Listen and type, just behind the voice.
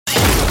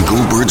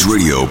Go Birds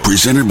Radio,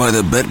 presented by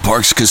the Bet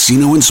Parks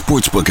Casino and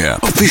Sportsbook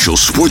app. Official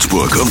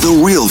sportsbook of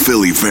the real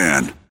Philly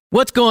fan.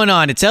 What's going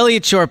on? It's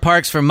Elliott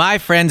Shore-Parks from my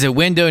friends at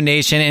Window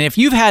Nation, and if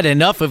you've had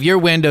enough of your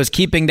windows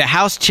keeping the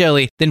house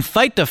chilly, then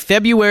fight the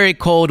February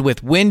cold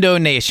with Window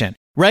Nation.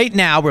 Right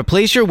now,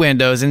 replace your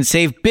windows and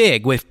save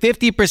big with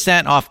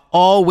 50% off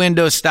all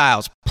window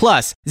styles,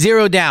 plus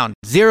 0 down,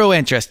 0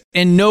 interest,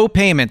 and no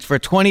payments for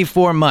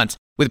 24 months.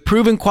 With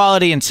proven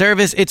quality and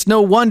service, it's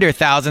no wonder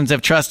thousands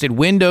have trusted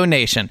Window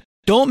Nation.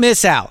 Don't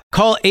miss out.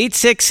 Call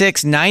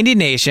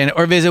 866-90NATION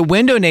or visit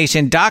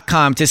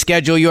windownation.com to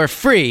schedule your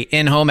free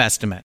in-home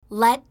estimate.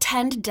 Let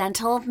Tend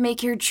Dental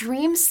make your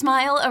dream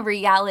smile a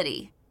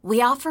reality.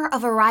 We offer a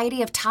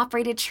variety of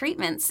top-rated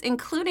treatments,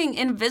 including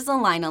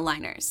Invisalign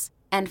aligners.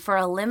 And for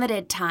a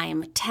limited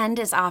time, Tend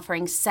is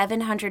offering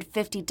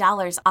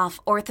 $750 off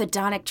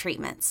orthodontic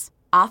treatments.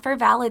 Offer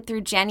valid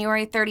through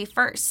January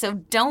 31st, so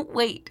don't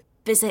wait.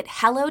 Visit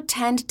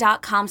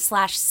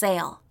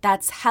hellotend.com/sale.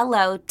 That's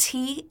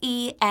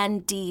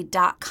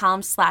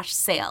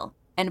hellotend.com/sale.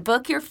 And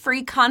book your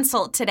free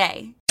consult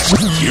today.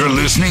 You're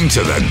listening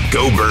to the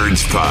Go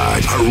Birds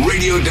Pod, a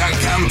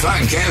radio.com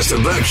podcast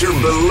about your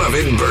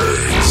beloved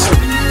birds.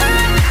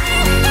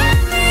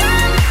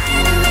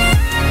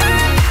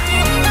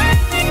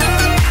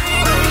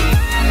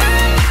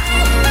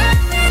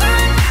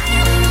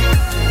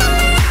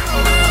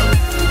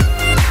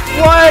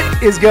 What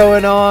is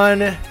going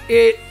on?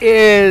 It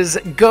is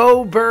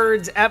Go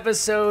Birds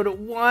episode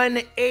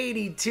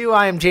 182.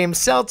 I am James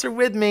Seltzer.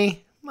 With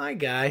me, my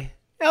guy,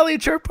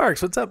 Elliott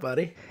Shore-Parks. What's up,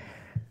 buddy?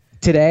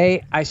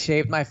 Today, I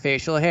shaved my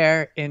facial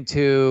hair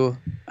into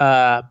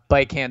a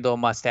bike handle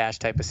mustache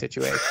type of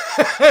situation.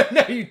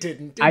 No, you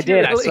didn't. I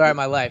did. Really? I swear on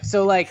my life.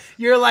 So, like,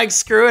 you're like,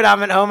 screw it.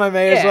 I'm at home. I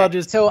may as well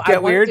just so get I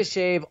wanted weird. to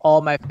shave all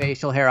my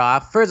facial hair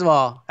off. First of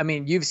all, I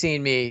mean, you've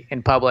seen me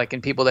in public,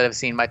 and people that have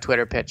seen my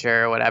Twitter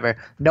picture or whatever.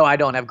 No, I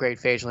don't have great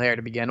facial hair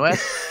to begin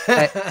with.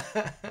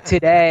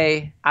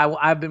 Today,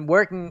 I've been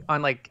working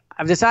on, like,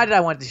 I've decided I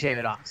wanted to shave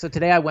it off. So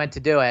today I went to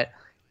do it.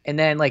 And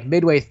then, like,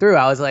 midway through,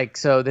 I was like,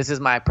 so this is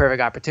my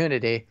perfect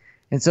opportunity.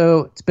 And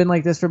so it's been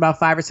like this for about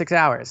 5 or 6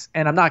 hours.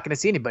 And I'm not going to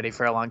see anybody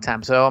for a long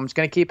time, so I'm just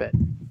going to keep it.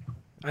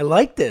 I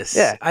like this.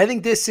 Yeah. I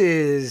think this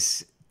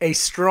is a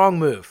strong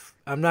move.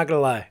 I'm not going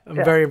to lie. I'm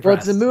very impressed.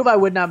 Well, it's a move I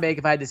would not make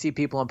if I had to see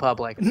people in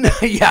public.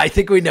 Yeah, I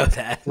think we know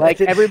that.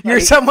 Like, everybody, you're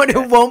someone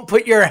who won't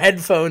put your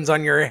headphones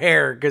on your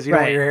hair because you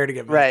don't want your hair to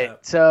get messed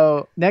up.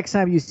 So next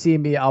time you see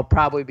me, I'll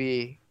probably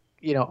be,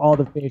 you know, all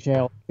the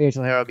facial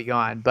hair will be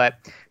gone. But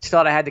just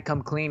thought I had to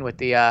come clean with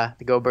the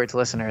Go Birds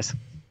listeners.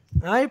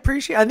 I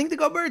think the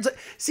Go Birds.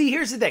 See,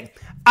 here's the thing.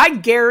 I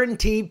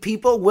guarantee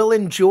people will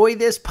enjoy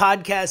this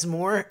podcast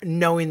more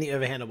knowing that you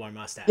have a handlebar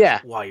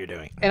mustache while you're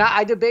doing it. And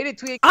I debated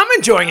tweeting. I'm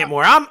enjoying it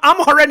more. I'm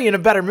already in a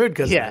better mood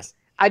because of this.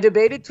 I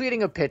debated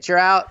tweeting a picture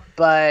out,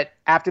 but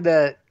after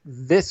the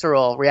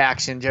visceral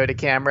reaction Joe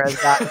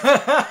DeCamara got,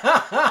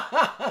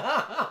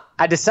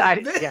 I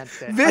decided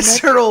against it.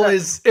 Visceral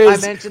is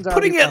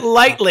putting it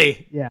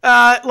lightly.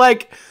 Yeah.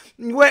 Like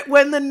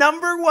when the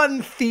number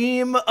one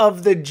theme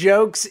of the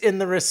jokes in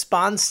the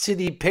response to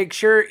the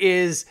picture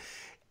is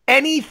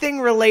anything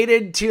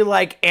related to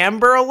like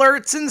Amber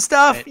Alerts and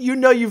stuff, right, you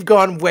know you've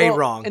gone way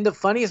wrong. And the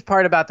funniest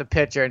part about the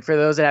picture, and for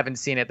those that haven't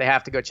seen it, they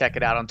have to go check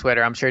it out on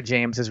Twitter. I'm sure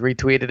James has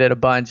retweeted it a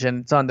bunch,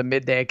 and it's on the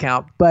Midday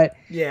account. But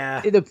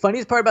yeah, the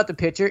funniest part about the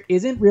picture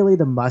isn't really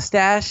the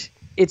mustache.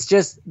 It's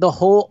just the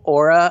whole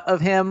aura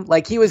of him.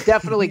 Like, he was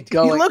definitely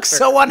going. He looks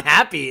so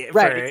unhappy.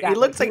 Right. Exactly. He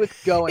looks like he was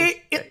going.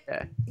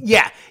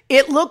 Yeah.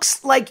 It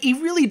looks like he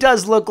really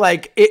does look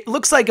like it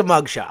looks like a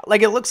mugshot.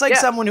 Like, it looks like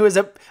someone who is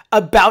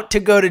about to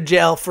go to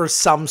jail for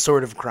some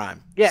sort of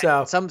crime. Yeah.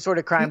 So. Some sort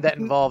of crime that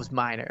involves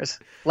minors.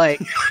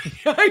 Like,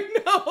 I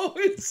know,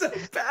 it's so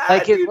bad.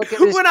 Like,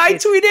 when I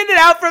tweeted it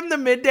out from the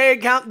Midday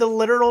account, the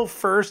literal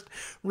first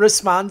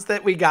response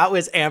that we got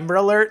was Amber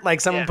Alert. Like,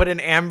 someone put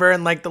an Amber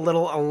and like the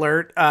little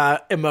alert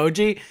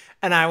emoji,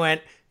 and I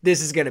went,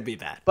 this is going to be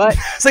bad. But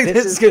it's like,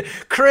 this is good.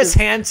 Chris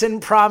Hansen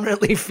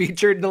prominently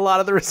featured in a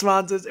lot of the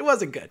responses. It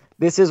wasn't good.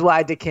 This is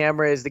why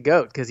DeCamara is the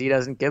GOAT, because he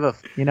doesn't give a,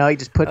 he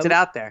just puts it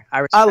out there.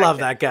 I love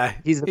that guy.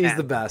 He's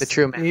the best. The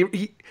true man.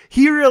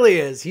 He really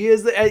is. He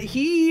is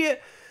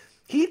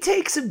he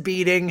takes a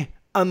beating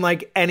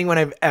unlike anyone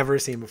I've ever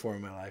seen before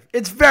in my life.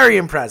 It's very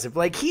impressive.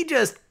 Like, he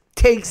just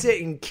takes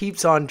it and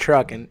keeps on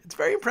trucking. It's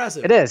very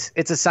impressive. It is.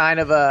 It's a sign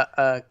of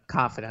a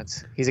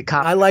confidence. He's a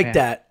confident I like man.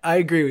 that. I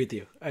agree with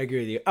you.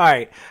 All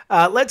right.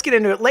 Let's get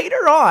into it.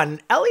 Later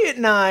on, Elliott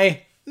and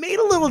I made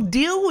a little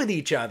deal with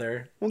each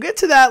other. We'll get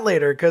to that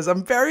later because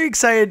I'm very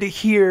excited to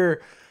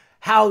hear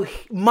how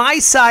my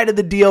side of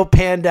the deal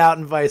panned out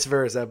and vice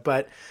versa.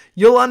 But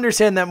You'll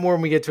understand that more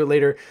when we get to it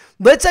later.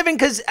 Let's dive in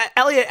because,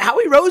 Elliot,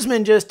 Howie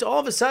Roseman just all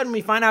of a sudden,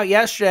 we find out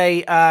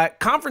yesterday,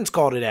 conference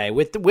call today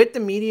with the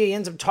media. He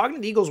ends up talking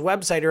to the Eagles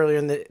website earlier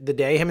in the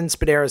day. Him and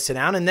Spadaro sit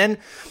down and then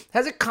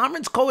has a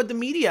conference call with the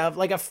media of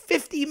like a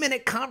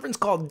 50-minute conference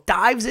call,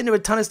 dives into a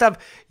ton of stuff.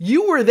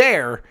 You were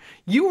there.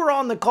 You were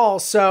on the call.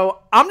 So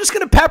I'm just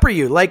going to pepper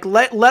you. Like,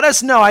 let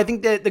us know. I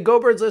think that the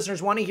Go Birds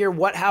listeners want to hear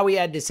what Howie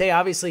had to say.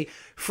 Obviously,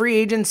 free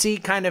agency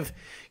kind of,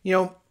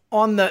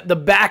 on the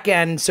back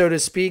end, so to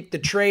speak, the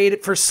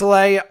trade for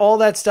Slay, all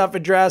that stuff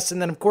addressed, and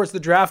then, of course,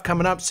 the draft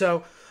coming up.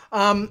 So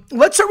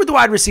let's start with the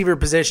wide receiver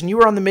position. You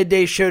were on the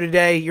midday show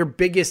today. Your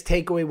biggest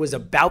takeaway was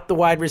about the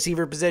wide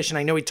receiver position.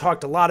 I know we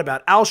talked a lot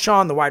about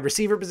Alshon, the wide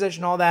receiver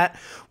position, all that.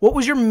 What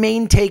was your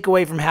main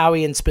takeaway from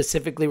Howie, and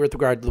specifically with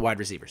regard to the wide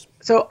receivers?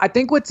 So I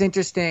think what's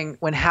interesting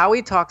when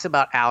Howie talks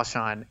about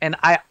Alshon, and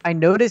I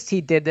noticed he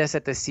did this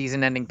at the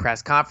season-ending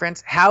press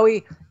conference,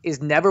 Howie is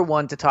never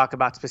one to talk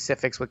about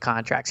specifics with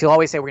contracts. He'll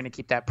always say we're going to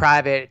keep that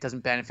private. It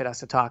doesn't benefit us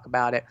to talk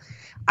about it.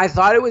 I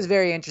thought it was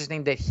very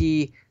interesting that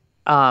he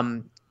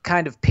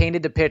kind of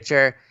painted the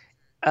picture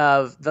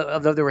of the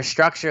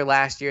restructure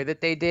last year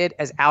that they did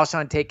as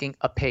Alshon taking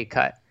a pay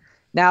cut.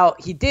 Now,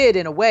 he did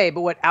in a way,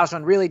 but what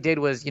Alshon really did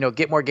was,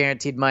 get more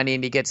guaranteed money,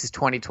 and he gets his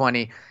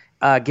 2020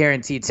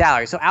 guaranteed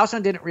salary. So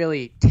Alshon didn't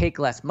really take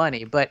less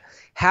money, but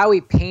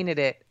Howie painted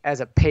it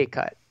as a pay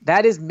cut.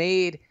 That is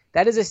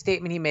a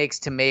statement he makes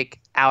to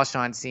make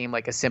Alshon seem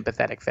like a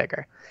sympathetic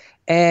figure.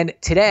 And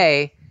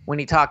today, when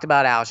he talked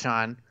about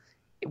Alshon,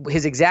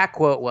 his exact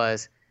quote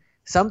was,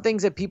 "Some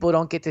things that people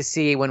don't get to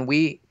see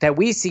that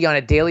we see on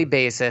a daily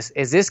basis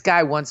is this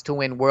guy wants to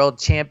win world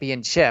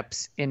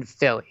championships in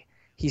Philly.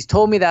 He's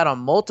told me that on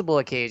multiple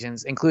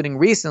occasions, including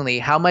recently,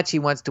 how much he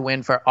wants to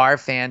win for our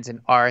fans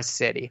in our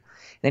city."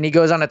 Then he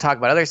goes on to talk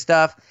about other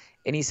stuff.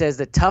 And he says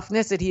the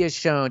toughness that he has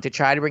shown to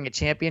try to bring a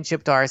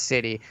championship to our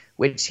city,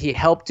 which he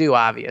helped do,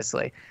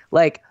 obviously.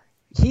 Like,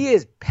 he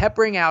is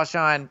peppering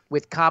Alshon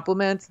with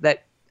compliments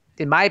that,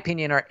 in my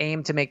opinion, are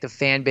aimed to make the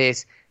fan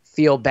base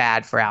feel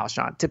bad for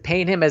Alshon, to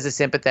paint him as a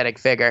sympathetic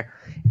figure.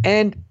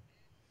 And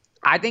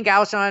I think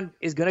Alshon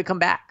is going to come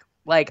back.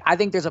 Like, I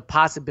think there's a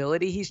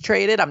possibility he's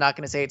traded. I'm not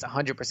going to say it's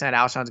 100%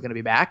 Alshon's going to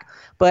be back.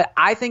 But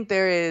I think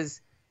there is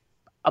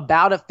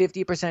about a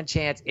 50%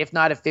 chance, if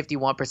not a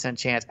 51%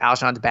 chance,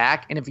 Alshon's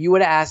back. And if you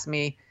would have asked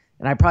me,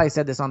 and I probably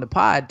said this on the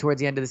pod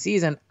towards the end of the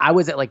season, I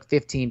was at like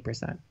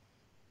 15%.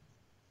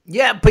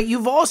 Yeah, but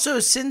you've also,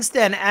 since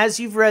then,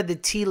 as you've read the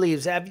tea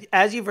leaves,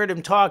 as you've heard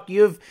him talk,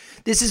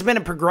 this has been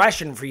a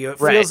progression for you. It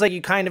feels like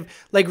you kind of,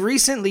 like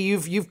recently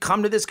you've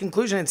come to this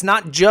conclusion. It's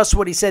not just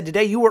what he said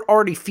today. You were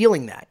already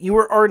feeling that. You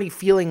were already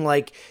feeling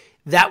like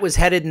that was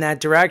headed in that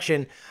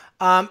direction.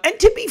 And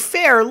to be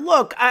fair,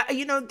 look,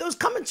 those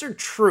comments are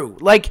true.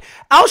 Like,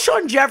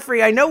 Alshon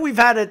Jeffrey, I know we've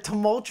had a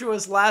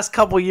tumultuous last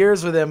couple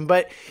years with him,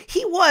 but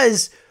he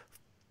was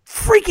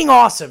freaking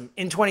awesome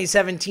in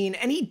 2017,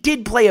 and he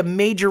did play a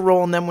major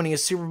role in them winning a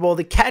Super Bowl.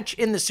 The catch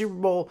in the Super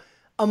Bowl,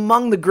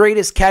 among the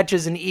greatest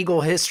catches in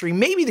Eagle history,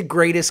 maybe the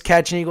greatest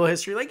catch in Eagle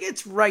history. Like,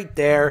 it's right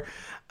there.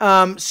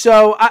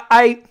 So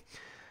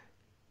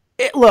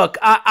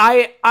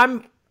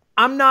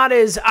I'm not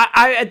as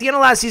at the end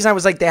of last season, I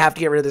was like, they have to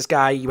get rid of this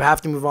guy. You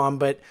have to move on.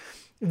 But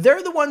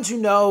they're the ones who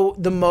know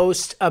the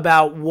most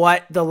about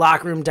what the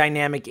locker room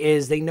dynamic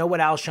is. They know what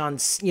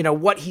Alshon's,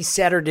 what he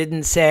said or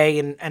didn't say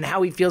and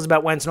how he feels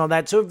about Wentz and all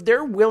that. So if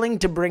they're willing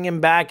to bring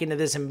him back into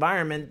this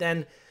environment,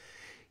 then,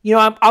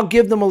 I'll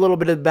give them a little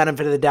bit of the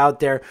benefit of the doubt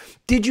there.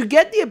 Did you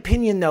get the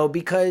opinion, though?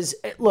 Because,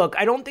 look,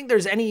 I don't think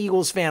there's any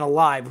Eagles fan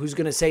alive who's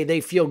going to say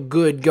they feel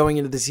good going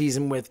into the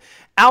season with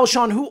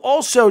Alshon, who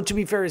also, to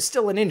be fair, is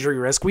still an injury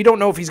risk. We don't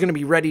know if he's going to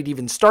be ready to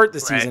even start the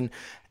season.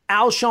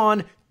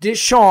 Alshon,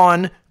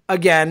 Deshaun,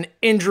 again,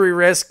 injury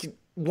risk,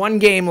 one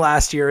game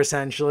last year,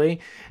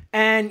 essentially.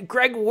 And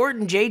Greg Ward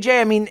and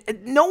JJ, I mean,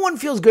 no one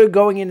feels good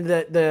going into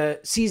the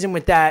season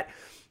with that.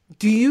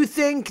 Do you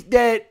think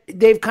that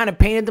they've kind of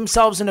painted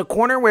themselves in a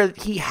corner where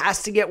he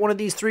has to get one of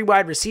these three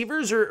wide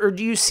receivers, or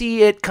do you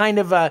see it kind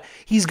of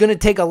he's going to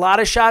take a lot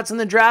of shots in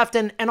the draft?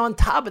 And on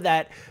top of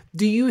that,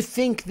 do you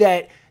think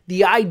that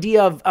the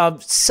idea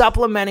of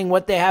supplementing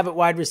what they have at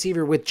wide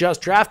receiver with just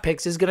draft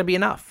picks is going to be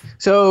enough?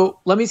 So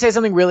let me say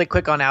something really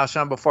quick on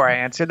Alshon before I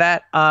answer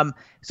that.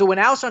 So when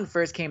Alshon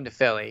first came to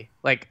Philly,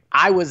 like,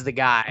 I was the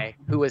guy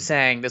who was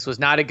saying this was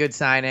not a good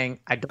signing.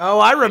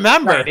 I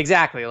remember. Right,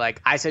 exactly.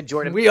 Like, I said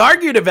Jordan. We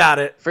argued about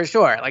it. For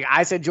sure. Like,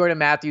 I said Jordan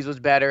Matthews was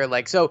better.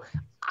 Like, so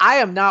I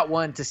am not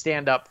one to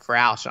stand up for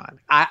Alshon.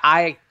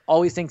 I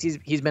always think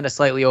he's been a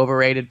slightly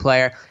overrated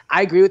player.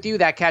 I agree with you.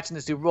 That catch in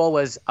the Super Bowl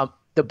was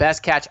the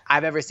best catch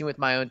I've ever seen with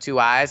my own two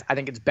eyes. I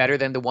think it's better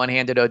than the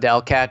one-handed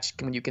Odell catch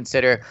when you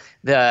consider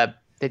the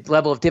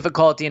level of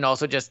difficulty and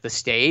also just the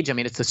stage. I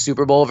mean, it's the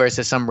Super Bowl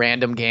versus some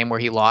random game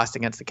where he lost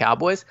against the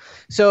Cowboys.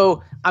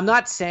 So I'm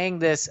not saying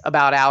this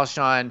about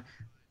Alshon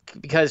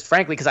because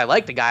I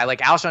like the guy.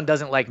 Like, Alshon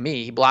doesn't like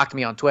me. He blocked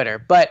me on Twitter.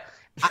 But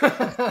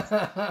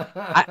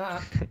I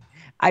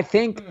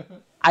think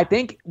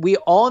we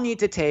all need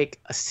to take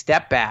a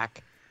step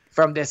back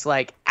from this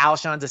like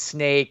Alshon's a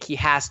snake, he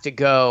has to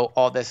go,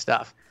 all this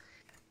stuff.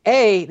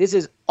 This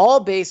is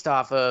all based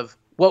off of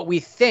what we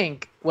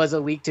think was a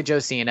leak to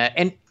Josina.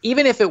 And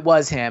even if it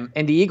was him,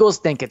 and the Eagles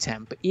think it's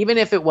him, but even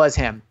if it was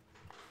him,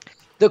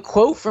 the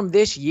quote from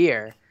this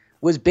year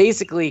was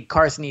basically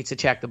Carson needs to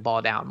check the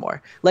ball down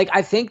more. Like,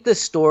 I think the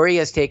story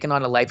has taken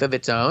on a life of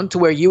its own to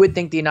where you would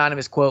think the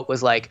anonymous quote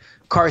was like,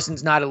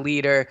 Carson's not a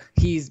leader,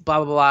 he's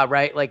blah, blah, blah,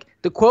 right? Like,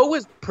 the quote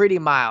was pretty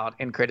mild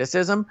in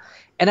criticism.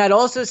 And I'd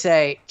also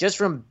say, just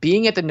from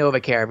being at the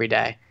NovaCare every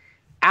day,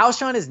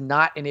 Alshon is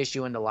not an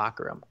issue in the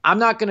locker room. I'm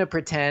not going to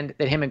pretend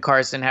that him and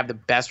Carson have the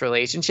best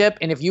relationship.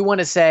 And if you want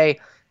to say,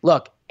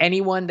 look,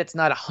 anyone that's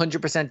not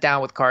 100%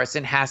 down with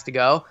Carson has to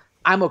go,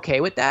 I'm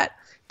okay with that.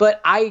 But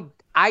I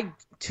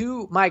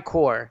to my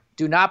core,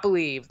 do not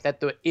believe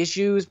that the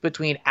issues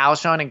between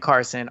Alshon and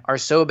Carson are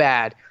so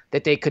bad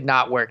that they could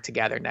not work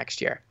together next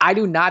year. I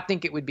do not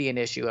think it would be an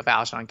issue if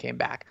Alshon came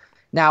back.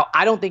 Now,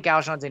 I don't think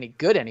Alshon's any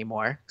good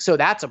anymore, so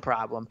that's a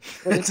problem.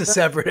 It's a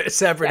separate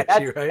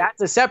issue, right?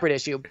 That's a separate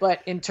issue.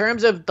 But in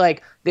terms of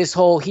like this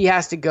whole he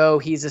has to go,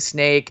 he's a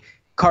snake,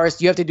 Carson,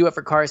 you have to do it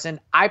for Carson,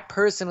 I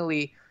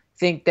personally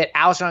think that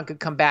Alshon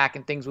could come back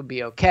and things would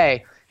be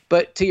okay.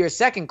 But to your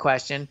second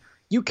question,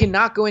 you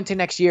cannot go into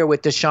next year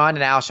with Deshaun and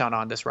Alshon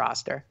on this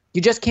roster.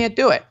 You just can't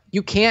do it.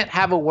 You can't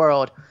have a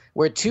world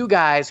where two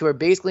guys who are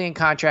basically in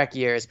contract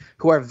years,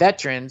 who are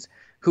veterans,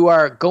 who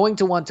are going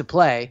to want to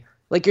play,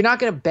 like you're not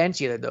going to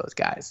bench either of those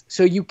guys.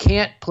 So you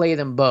can't play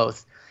them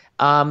both.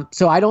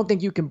 So I don't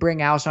think you can bring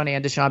Alshon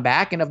and Deshaun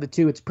back. And of the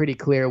two, it's pretty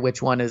clear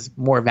which one is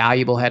more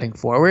valuable heading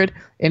forward.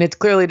 And it's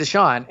clearly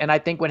Deshaun. And I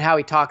think when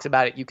Howie talks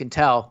about it, you can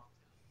tell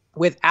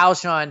with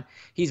Alshon,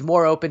 he's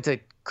more open to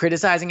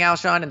criticizing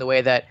Alshon in the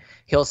way that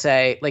he'll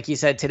say, like he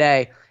said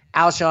today,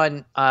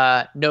 Alshon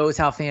knows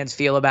how fans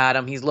feel about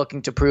him. He's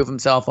looking to prove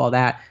himself, all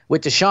that.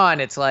 With Deshaun,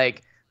 it's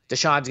like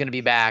Deshaun's going to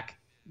be back,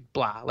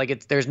 blah.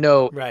 Like there's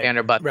no and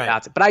or but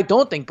about it. But I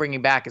don't think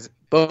bringing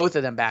both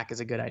of them back is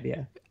a good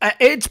idea.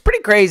 It's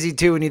pretty crazy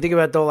too when you think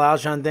about the whole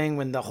Alshon thing.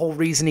 When the whole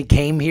reason he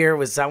came here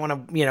was I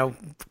want to,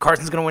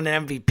 Carson's going to win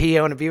an MVP.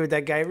 I want to be with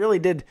that guy. It really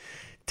did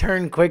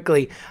turn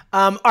quickly.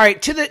 All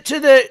right, to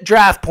the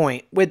draft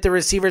point with the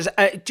receivers,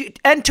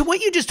 and to what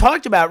you just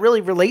talked about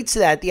really relates to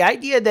that. The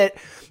idea that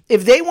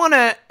if they want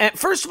to,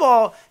 first of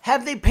all,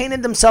 have they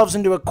painted themselves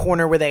into a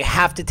corner where they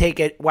have to take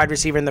a wide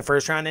receiver in the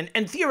first round,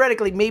 and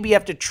theoretically maybe you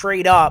have to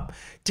trade up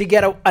to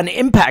get an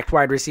impact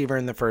wide receiver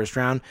in the first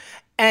round,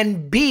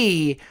 and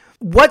B,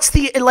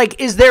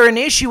 is there an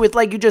issue with,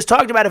 like you just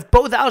talked about, if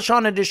both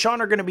Alshon and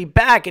Deshaun are going to be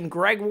back and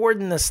Greg Ward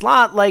in the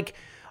slot, like,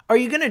 are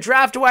you going to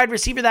draft a wide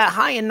receiver that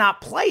high and not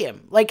play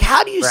him? Like,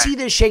 how do you see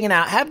this shaking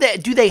out?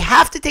 Do they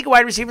have to take a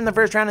wide receiver in the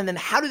first round, and then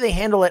how do they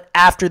handle it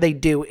after they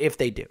do, if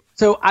they do?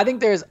 So I think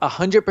there's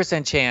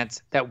 100%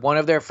 chance that one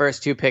of their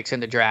first two picks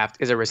in the draft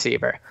is a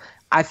receiver.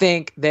 I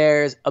think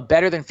there's a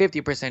better than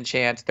 50%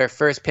 chance their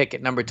first pick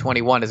at number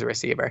 21 is a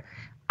receiver.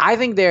 I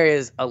think there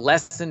is a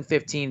less than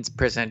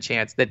 15%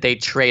 chance that they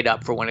trade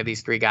up for one of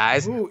these three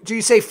guys. Ooh, do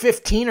you say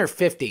 15 or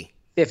 50?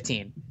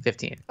 15.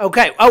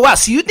 Okay. Oh, wow.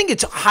 So you think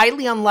it's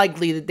highly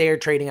unlikely that they are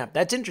trading up.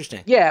 That's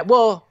interesting. Yeah.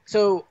 Well,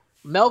 so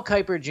Mel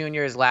Kiper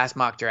Jr.'s last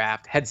mock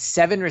draft had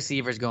 7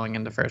 receivers going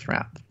in the first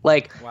round.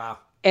 Wow.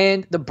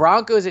 And the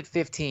Broncos at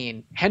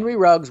 15, Henry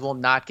Ruggs will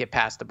not get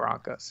past the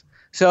Broncos.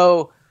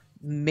 So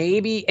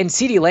maybe, and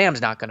CeeDee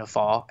Lamb's not going to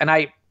fall. And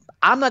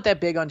I'm not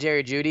that big on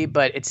Jerry Jeudy,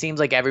 but it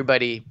seems like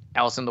everybody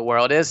else in the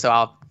world is. So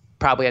I'll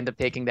probably end up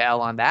taking the L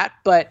on that.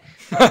 But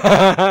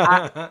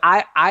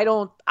I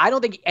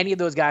don't think any of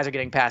those guys are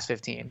getting past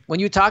 15. When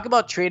you talk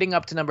about trading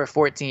up to number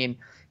 14,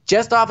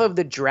 just off of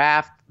the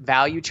draft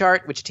value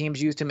chart, which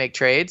teams use to make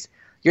trades,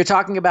 you're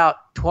talking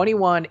about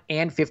 21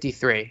 and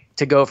 53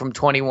 to go from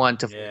 21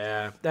 to 14.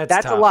 Yeah,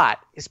 that's a lot,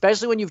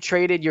 especially when you've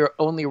traded your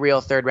only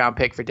real third-round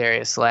pick for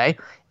Darius Slay.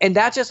 And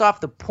that's just off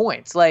the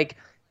points. Like,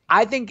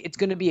 I think it's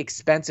going to be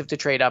expensive to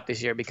trade up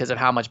this year because of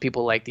how much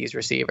people like these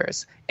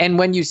receivers. And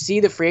when you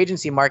see the free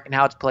agency market and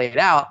how it's played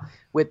out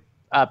with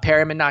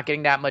Perriman not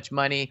getting that much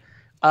money,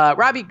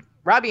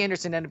 Robbie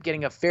Anderson ended up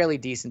getting a fairly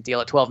decent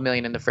deal at $12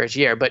 million in the first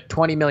year, but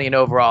 $20 million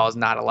overall is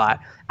not a lot.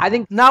 I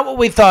think not what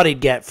we thought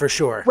he'd get for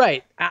sure.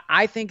 Right.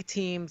 I think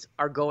teams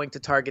are going to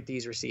target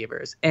these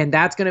receivers, and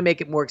that's going to make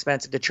it more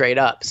expensive to trade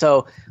up.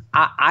 So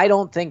I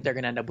don't think they're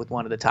going to end up with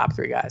one of the top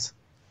 3 guys.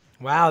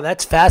 Wow,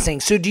 that's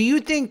fascinating. So do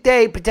you think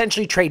they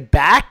potentially trade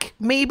back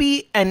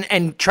maybe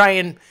and try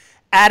and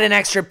add an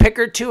extra pick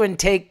or two and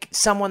take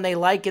someone they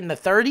like in the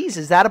 30s?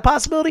 Is that a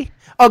possibility?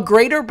 A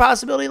greater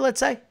possibility,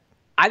 let's say?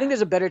 I think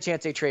there's a better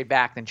chance they trade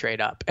back than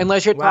trade up.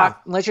 Unless you're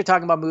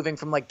talking about moving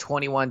from like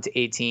 21 to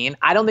 18.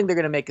 I don't think they're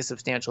going to make a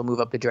substantial move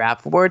up the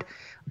draft board.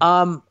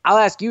 I'll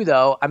ask you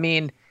though. I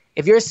mean,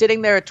 if you're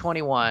sitting there at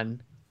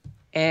 21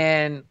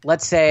 and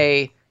let's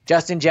say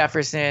Justin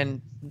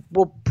Jefferson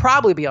will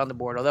probably be on the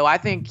board, although I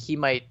think he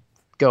might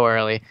go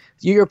early.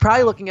 You're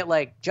probably looking at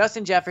like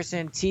Justin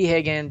Jefferson, T.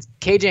 Higgins,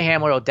 KJ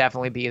Hamler will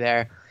definitely be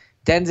there.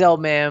 Denzel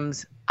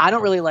Mims. I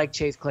don't really like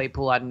Chase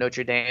Claypool out of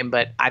Notre Dame,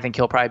 but I think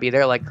he'll probably be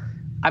there. Like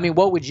I mean,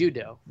 what would you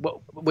do?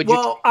 What would you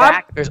take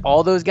back? There's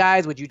all those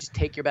guys. Would you just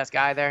take your best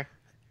guy there?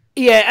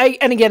 Yeah,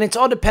 and again, it's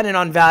all dependent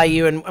on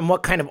value and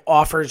what kind of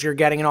offers you're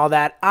getting and all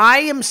that.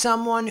 I am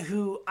someone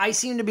who I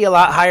seem to be a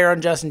lot higher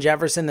on Justin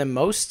Jefferson than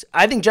most.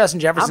 I think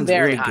Justin Jefferson's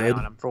really good. I'm very high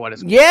on him for what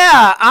it's worth.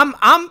 Yeah,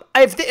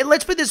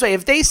 let's put it this way: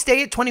 if they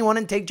stay at 21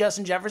 and take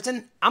Justin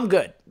Jefferson, I'm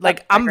good.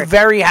 Like I'm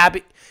very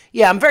happy.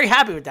 Yeah, I'm very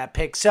happy with that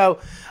pick. So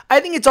I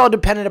think it's all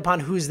dependent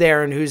upon who's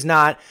there and who's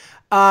not.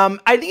 I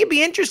think it'd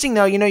be interesting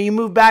though. You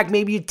move back,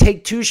 maybe you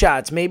take two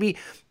shots, maybe.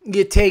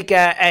 You take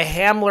a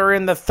Hamler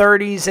in the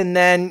 30s and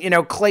then,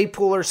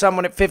 Claypool or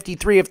someone at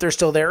 53 if they're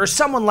still there or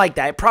someone like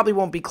that. It probably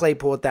won't be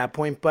Claypool at that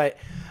point, but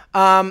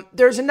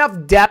there's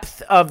enough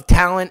depth of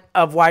talent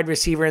of wide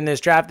receiver in this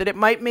draft that it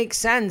might make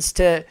sense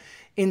to,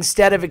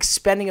 instead of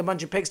expending a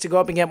bunch of picks to go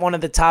up and get one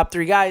of the top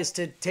three guys,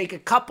 to take a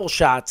couple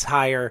shots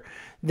higher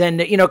than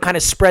to, kind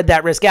of spread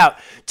that risk out.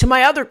 To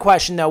my other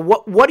question, though,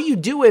 what do you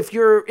do if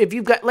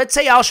you've got, let's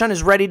say Alshon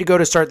is ready to go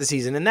to start the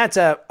season, and that's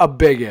a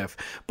big if.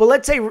 But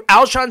let's say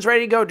Alshon's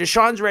ready to go,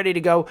 Deshaun's ready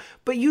to go,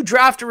 but you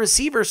draft a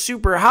receiver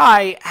super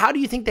high. How do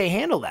you think they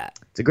handle that?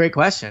 It's a great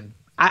question.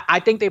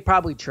 I think they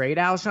probably trade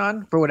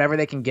Alshon for whatever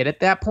they can get at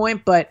that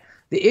point, but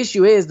the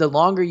issue is the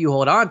longer you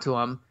hold on to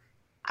him,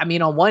 I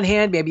mean, on one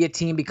hand, maybe a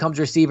team becomes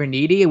receiver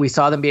needy, and we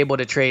saw them be able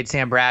to trade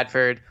Sam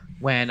Bradford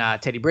when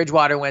Teddy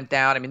Bridgewater went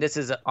down. I mean, this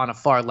is on a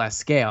far less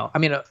scale. I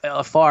mean,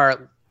 a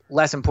far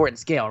less important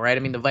scale, right? I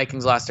mean, the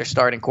Vikings lost their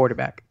starting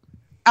quarterback.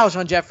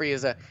 Alshon Jeffrey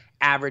is an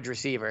average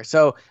receiver.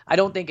 So I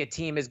don't think a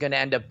team is going to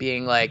end up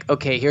being like,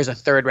 okay, here's a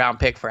third-round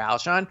pick for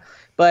Alshon.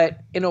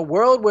 But in a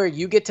world where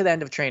you get to the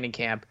end of training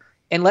camp,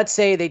 and let's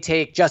say they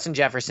take Justin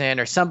Jefferson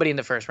or somebody in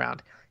the first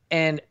round,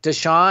 and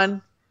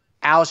Deshaun,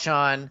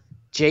 Alshon,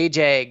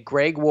 JJ,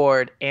 Greg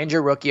Ward, and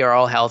your rookie are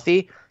all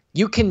healthy,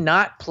 you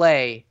cannot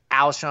play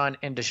Alshon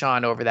and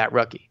Deshaun over that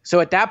rookie. So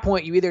at that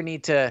point, you either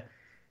need to,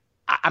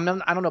 I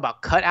don't know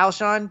about cut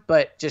Alshon,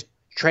 but just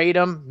trade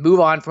him, move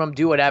on from him,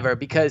 do whatever.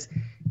 Because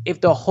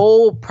if the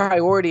whole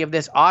priority of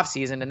this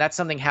offseason, and that's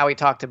something Howie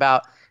talked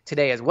about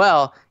today as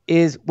well,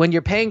 is when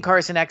you're paying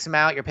Carson X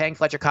amount, you're paying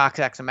Fletcher Cox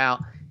X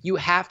amount, you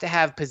have to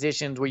have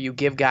positions where you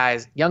give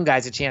young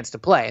guys a chance to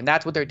play. And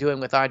that's what they're doing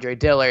with Andre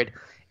Dillard.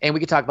 And we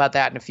could talk about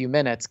that in a few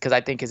minutes because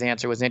I think his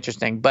answer was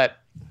interesting. But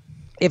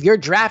if you're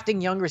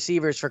drafting young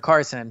receivers for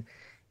Carson,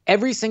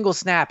 every single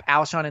snap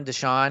Alshon and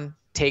Deshaun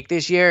take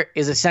this year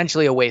is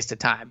essentially a waste of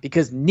time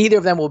because neither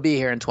of them will be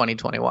here in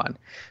 2021.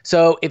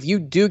 So if you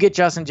do get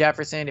Justin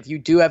Jefferson, if you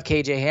do have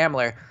KJ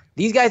Hamler,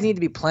 these guys need to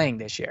be playing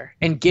this year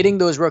and getting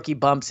those rookie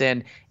bumps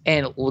in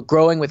and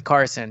growing with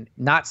Carson,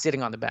 not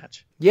sitting on the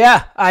bench.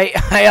 Yeah, I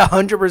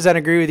 100%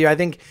 agree with you. I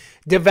think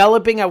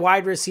developing a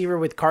wide receiver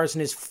with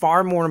Carson is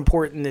far more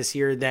important this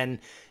year than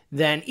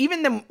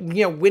even them,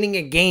 winning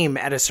a game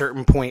at a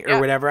certain point or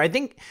whatever. I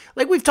think,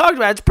 like we've talked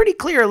about, it's pretty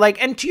clear.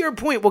 And to your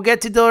point, we'll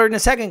get to Dillard in a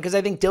second because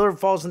I think Dillard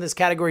falls in this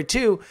category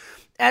too.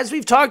 As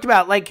we've talked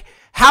about,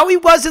 Howie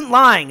wasn't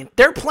lying.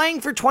 They're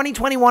playing for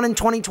 2021 and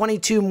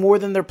 2022 more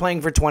than they're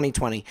playing for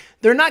 2020.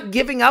 They're not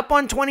giving up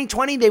on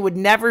 2020. They would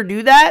never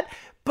do that.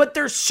 But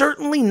they're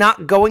certainly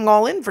not going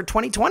all in for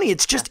 2020.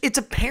 It's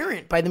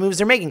apparent by the moves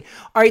they're making.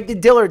 All right, the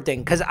Dillard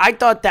thing, because I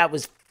thought that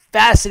was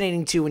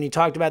fascinating too when you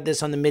talked about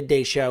this on the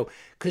midday show,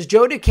 because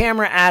Joe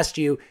DeCamara asked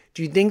you,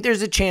 do you think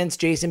there's a chance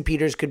Jason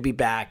Peters could be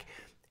back?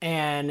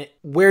 And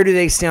where do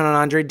they stand on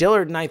Andre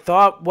Dillard? And I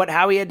thought what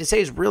Howie had to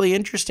say is really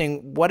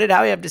interesting. What did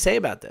Howie have to say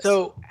about this?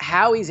 So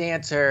Howie's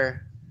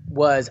answer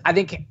was, I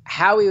think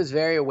Howie was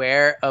very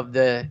aware of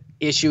the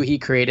issue he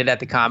created at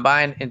the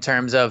Combine in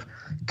terms of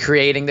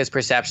creating this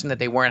perception that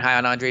they weren't high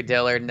on Andre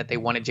Dillard and that they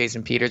wanted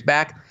Jason Peters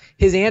back.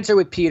 His answer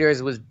with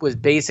Peters was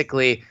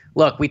basically,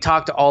 look, we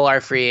talked to all our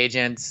free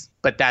agents,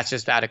 but that's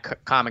just out of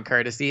common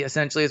courtesy,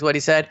 essentially, is what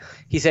he said.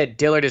 He said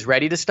Dillard is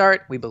ready to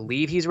start. We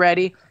believe he's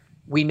ready.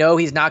 We know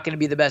he's not going to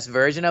be the best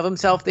version of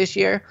himself this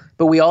year,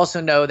 but we also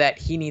know that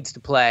he needs to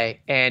play,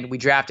 and we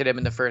drafted him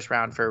in the first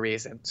round for a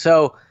reason.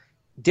 So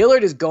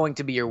Dillard is going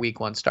to be your week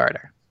one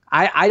starter.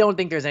 I don't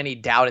think there's any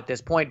doubt at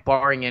this point,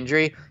 barring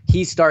injury,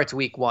 he starts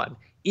week one.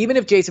 Even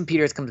if Jason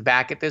Peters comes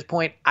back at this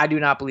point, I do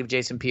not believe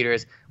Jason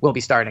Peters will be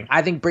starting.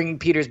 I think bringing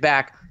Peters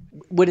back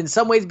would in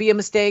some ways be a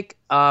mistake.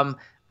 I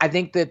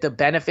think that the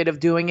benefit of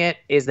doing it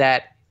is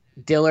that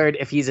Dillard,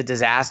 if he's a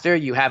disaster,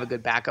 you have a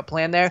good backup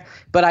plan there.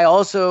 But I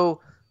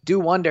also do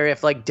wonder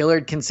if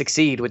Dillard can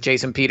succeed with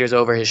Jason Peters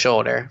over his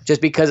shoulder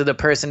just because of the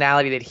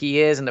personality that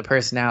he is and the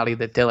personality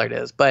that Dillard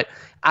is. But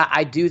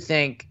I do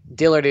think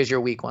Dillard is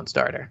your week one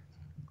starter.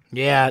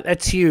 Yeah,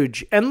 that's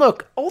huge. And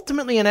look,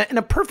 ultimately, in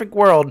a perfect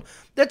world,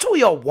 that's what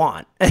we all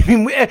want. I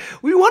mean,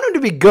 we want him to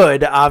be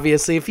good,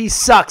 obviously. If he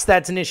sucks,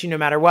 that's an issue no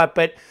matter what.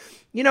 But,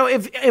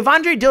 if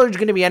Andre Dillard's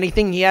going to be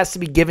anything, he has to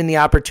be given the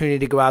opportunity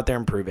to go out there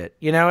and prove it.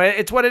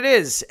 It's what it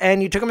is.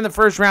 And you took him in the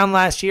first round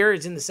last year.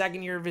 He's in the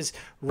second year of his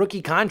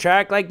rookie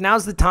contract.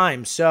 Now's the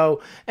time.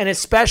 So, and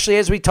especially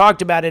as we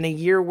talked about, in a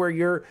year where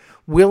you're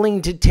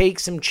willing to take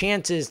some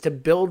chances to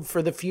build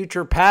for the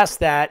future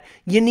past that,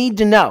 you need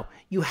to know.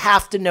 You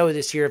have to know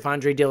this year if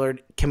Andre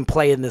Dillard can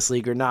play in this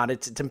league or not.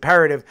 It's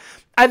imperative.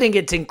 I think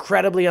it's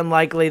incredibly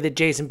unlikely that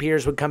Jason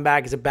Peters would come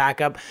back as a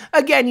backup.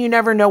 Again, you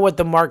never know what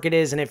the market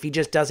is, and if he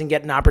just doesn't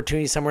get an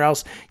opportunity somewhere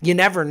else, you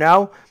never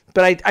know.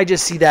 But I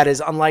just see that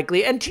as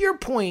unlikely. And to your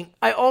point,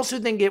 I also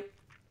think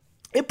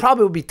it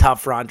probably would be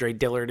tough for Andre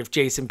Dillard if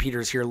Jason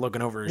Peters here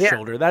looking over his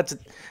shoulder.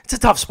 It's a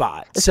tough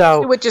spot.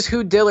 So with just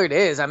who Dillard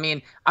is, I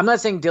mean, I'm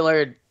not saying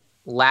Dillard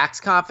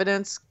lacks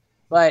confidence,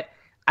 but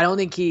I don't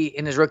think he,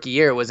 in his rookie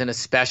year, was an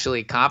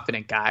especially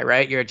confident guy,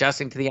 right? You're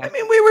adjusting to the... I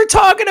mean, we were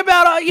talking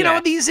about, know,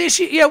 these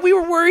issues. Yeah, we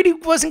were worried he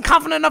wasn't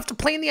confident enough to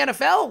play in the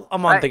NFL a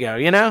month ago,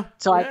 you know?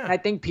 So I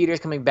think Peters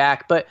coming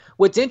back. But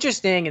what's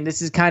interesting, and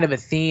this is kind of a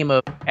theme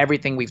of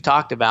everything we've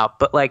talked about,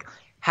 but like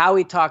how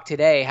we talked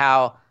today,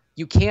 how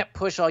you can't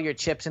push all your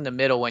chips in the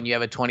middle when you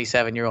have a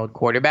 27-year-old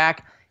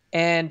quarterback.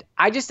 And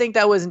I just think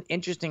that was an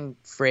interesting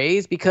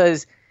phrase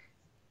because,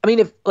 I mean,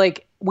 if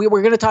like... we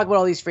were going to talk about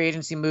all these free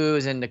agency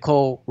moves and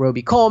Nicole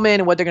Roby-Coleman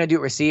and what they're going to do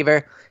at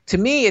receiver. To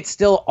me, it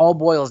still all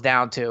boils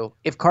down to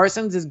if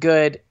Carson's as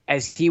good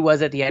as he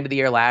was at the end of the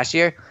year last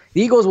year,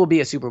 the Eagles will be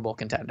a Super Bowl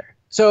contender.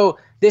 So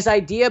this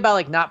idea about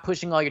like not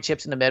pushing all your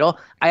chips in the middle,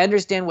 I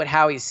understand what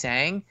Howie's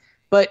saying,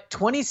 but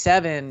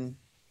 27,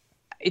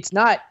 it's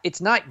not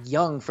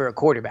young for a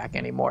quarterback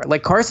anymore.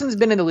 Like Carson's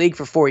been in the league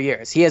for 4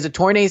 years. He has a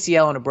torn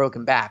ACL and a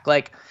broken back.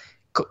 Like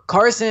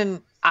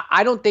Carson,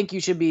 I don't think you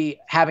should be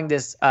having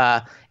this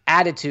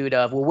attitude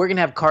of, well, we're going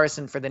to have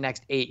Carson for the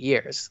next 8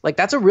 years. Like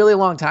that's a really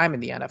long time in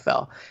the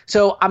NFL.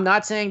 So I'm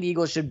not saying the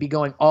Eagles should be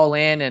going all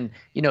in and,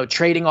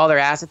 trading all their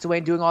assets away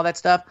and doing all that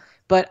stuff.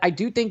 But I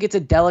do think it's a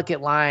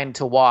delicate line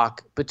to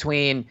walk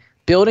between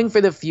building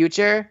for the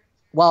future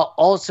while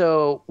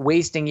also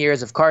wasting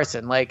years of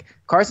Carson. Like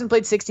Carson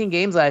played 16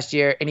 games last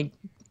year and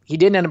he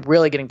didn't end up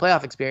really getting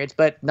playoff experience,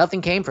 but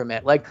nothing came from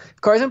it. Like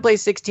if Carson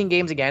plays 16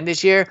 games again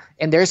this year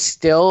and they're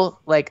still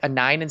like a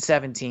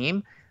 9-7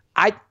 team,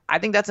 I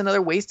think that's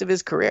another waste of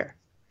his career,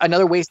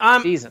 another waste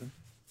of the season.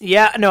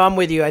 Yeah, no, I'm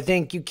with you. I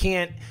think you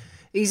can't.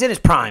 He's in his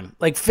prime,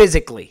 like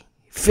physically.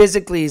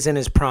 Physically, he's in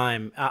his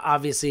prime.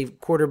 Obviously,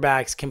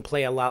 quarterbacks can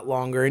play a lot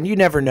longer, and you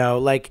never know.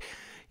 Like,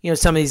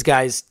 some of these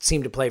guys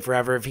seem to play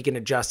forever if he can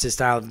adjust his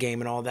style of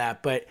game and all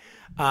that. But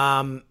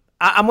I'm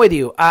with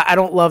you. I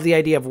don't love the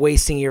idea of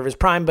wasting a year of his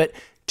prime. But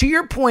to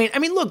your point, I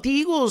mean, look, the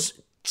Eagles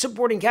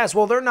supporting cast,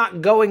 well, they're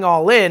not going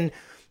all in.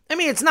 I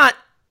mean, it's not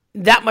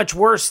that much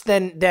worse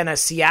than a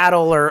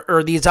Seattle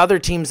or these other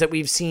teams that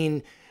we've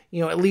seen,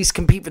 at least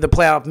compete for the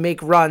playoff,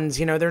 make runs.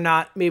 They're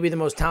not maybe the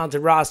most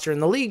talented roster in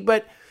the league,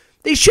 but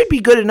they should be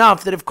good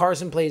enough that if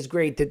Carson plays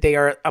great, that they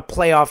are a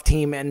playoff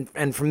team,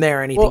 and from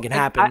there anything can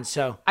happen.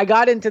 I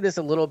got into this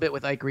a little bit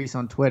with Ike Reese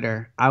on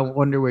Twitter. I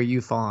wonder where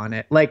you fall on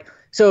it.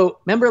 So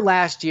remember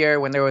last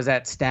year when there was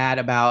that stat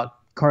about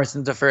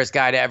Carson's the first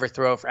guy to ever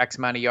throw for X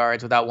amount of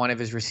yards without one of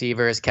his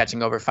receivers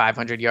catching over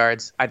 500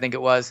 yards, I think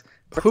it was.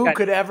 Who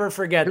could ever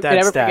forget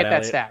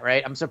that stat,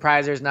 right? I'm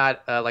surprised there's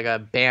not like a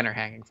banner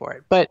hanging for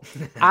it. But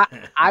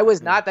I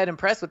was not that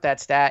impressed with that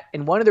stat.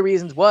 And one of the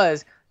reasons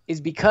is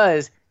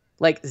because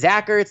like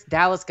Zach Ertz,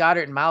 Dallas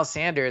Goedert, and Miles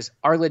Sanders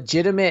are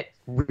legitimate,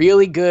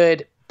 really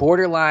good,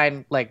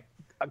 borderline, like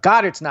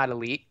Goddard's not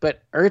elite,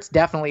 but Ertz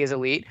definitely is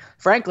elite.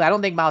 Frankly, I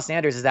don't think Miles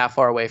Sanders is that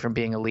far away from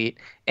being elite.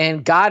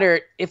 And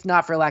Goddard, if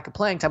not for lack of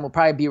playing time, will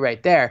probably be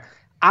right there.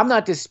 I'm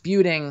not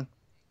disputing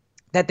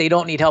that they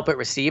don't need help at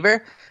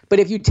receiver. But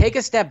if you take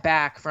a step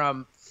back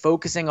from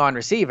focusing on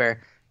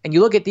receiver and you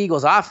look at the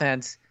Eagles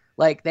offense,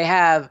 like they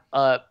have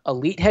a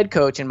elite head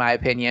coach, in my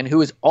opinion,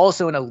 who is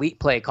also an elite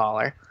play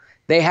caller.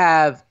 They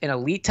have an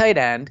elite tight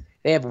end.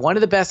 They have one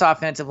of the best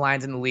offensive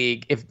lines in the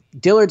league. If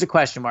Dillard's a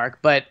question mark,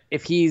 but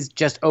if he's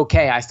just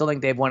okay, I still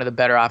think they have one of the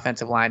better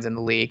offensive lines in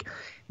the league.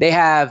 They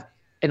have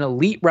an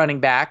elite running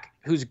back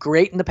who's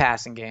great in the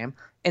passing game.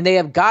 And they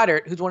have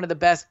Goddard, who's one of the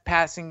best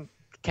catching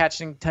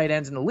tight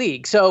ends in the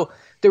league. So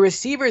the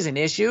receiver is an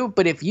issue,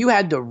 but if you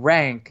had to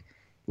rank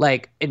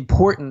like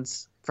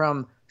importance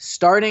from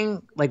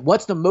starting, like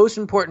what's the most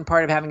important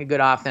part of having a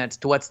good offense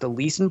to what's the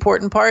least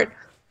important part,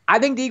 I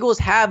think the Eagles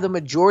have the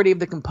majority of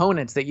the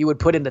components that you would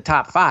put in the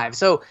top 5.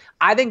 So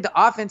I think the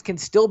offense can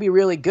still be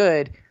really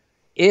good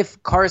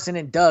if Carson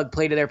and Doug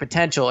play to their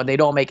potential and they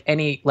don't make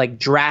any like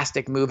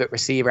drastic move at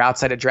receiver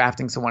outside of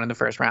drafting someone in the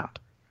first round.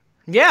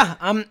 Yeah,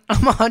 I'm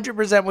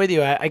 100% with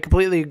you. I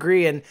completely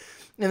agree. And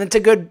it's a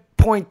good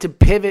point to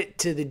pivot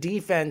to the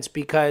defense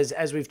because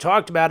as we've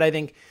talked about, I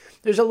think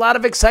there's a lot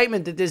of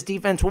excitement that this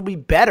defense will be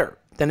better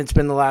than it's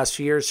been the last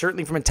few years.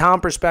 Certainly from a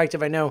talent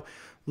perspective, I know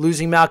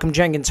losing Malcolm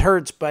Jenkins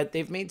hurts, but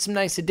they've made some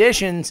nice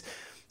additions.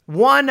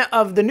 One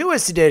of the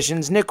newest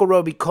additions, Nickel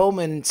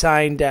Roby-Coleman,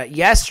 signed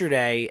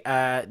yesterday.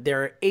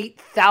 Their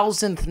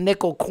 8,000th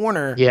nickel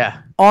corner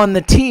on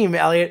the team,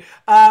 Elliot.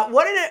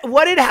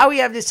 What did Howie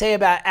have to say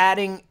about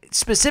adding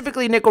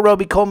specifically Nickel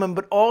Roby-Coleman,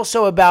 but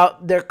also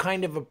about their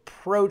kind of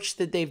approach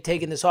that they've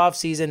taken this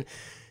offseason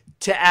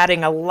to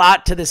adding a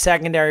lot to the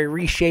secondary,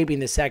 reshaping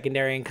the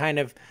secondary, and kind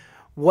of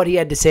what he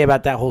had to say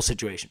about that whole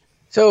situation?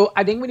 So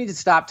I think we need to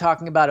stop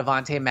talking about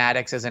Avonte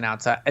Maddox as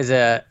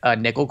a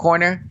nickel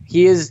corner.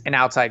 He is an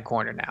outside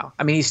corner now.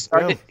 I mean,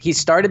 he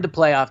started the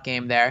playoff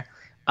game there.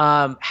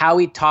 How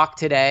he talked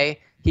today,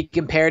 he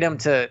compared him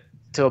to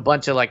a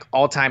bunch of like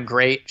all-time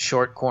great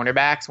short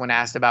cornerbacks when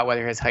asked about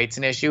whether his height's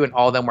an issue, and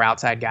all of them were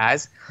outside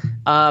guys.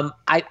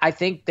 I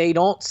think they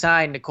don't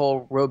sign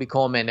Nicole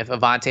Roby-Coleman if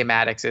Avonte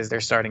Maddox is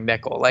their starting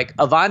nickel. Like,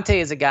 Avonte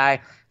is a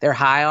guy they're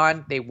high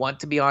on. They want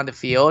to be on the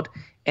field.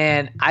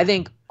 And I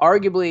think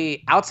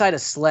arguably outside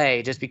of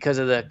Slay, just because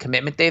of the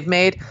commitment they've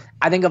made,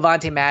 I think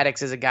Avonte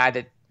Maddox is a guy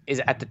that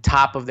is at the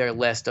top of their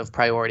list of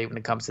priority when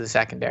it comes to the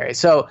secondary.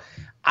 So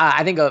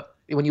I think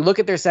when you look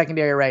at their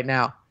secondary right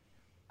now,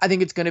 I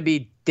think it's going to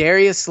be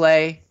Darius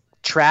Slay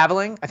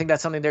traveling. I think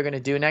that's something they're going to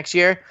do next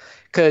year,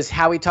 because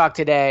how he talked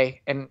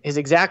today, and his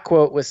exact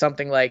quote was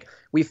something like,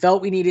 "We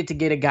felt we needed to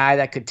get a guy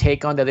that could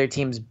take on the other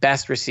team's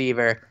best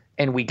receiver,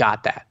 and we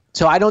got that."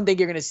 So I don't think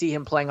you're going to see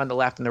him playing on the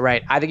left and the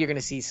right. I think you're going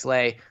to see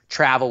Slay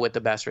travel with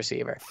the best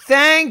receiver.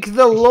 Thank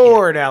the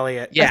Lord,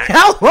 Elliot. Yeah.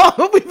 How long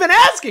have we been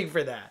asking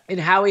for that? And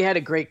Howie had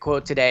a great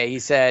quote today. He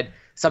said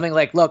something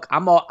like, "Look,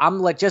 I'm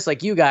like just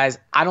like you guys.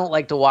 I don't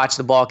like to watch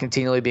the ball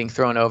continually being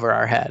thrown over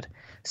our head."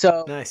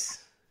 So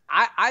nice.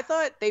 I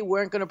thought they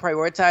weren't going to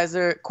prioritize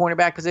their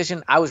cornerback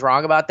position. I was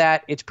wrong about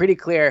that. It's pretty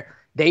clear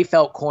they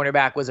felt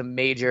cornerback was a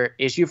major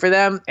issue for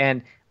them.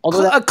 And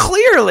although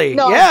clearly,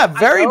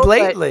 very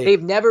blatantly.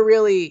 They've never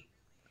really,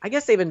 I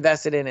guess they've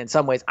invested in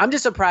some ways. I'm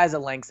just surprised the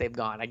lengths they've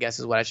gone, I guess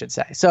is what I should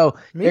say. So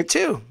Me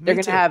too. They're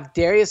going to have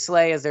Darius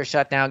Slay as their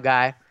shutdown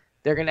guy.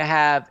 They're going to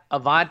have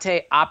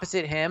Avonte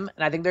opposite him.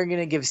 And I think they're going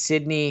to give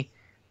Sidney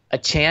a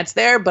chance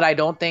there, but I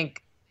don't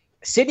think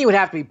Sidney would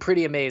have to be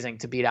pretty amazing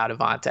to beat out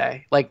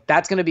Avonte. Like,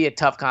 that's going to be a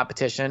tough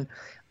competition.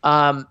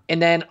 And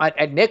then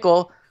at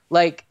nickel,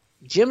 like,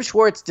 Jim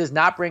Schwartz does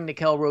not bring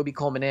Nicole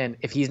Roby-Coleman in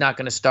if he's not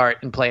going to start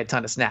and play a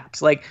ton of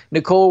snaps. Like,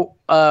 Nicole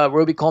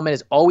Roby-Coleman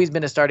has always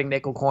been a starting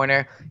nickel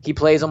corner. He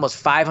plays almost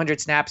 500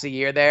 snaps a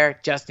year there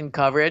just in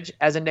coverage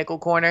as a nickel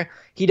corner.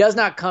 He does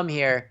not come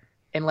here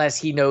unless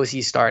he knows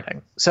he's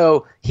starting.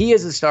 So he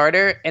is the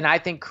starter, and I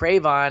think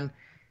Cravon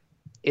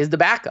is the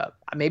backup.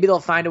 Maybe they'll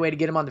find a way to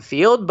get him on the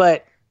field,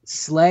 but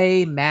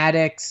Slay,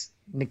 Maddox,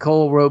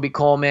 Nicole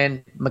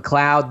Roby-Coleman,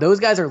 McLeod, those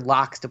guys are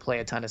locks to play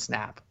a ton of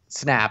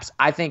snaps.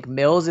 I think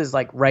Mills is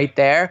like right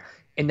there,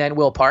 and then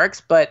Will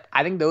Parks, but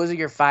I think those are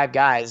your five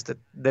guys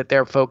that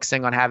they're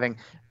focusing on having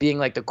being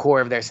like the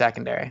core of their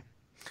secondary.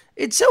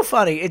 It's so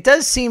funny. It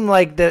does seem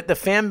like the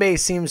fan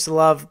base seems to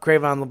love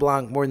Cravon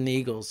LeBlanc more than the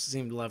Eagles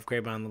seem to love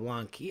Cravon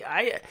LeBlanc.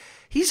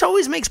 He's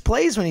always makes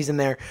plays when he's in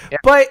there. Yeah.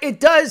 But it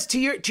does, to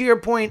your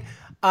point,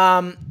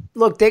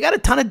 look, they got a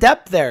ton of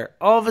depth there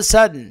all of a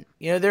sudden.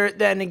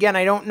 Then again,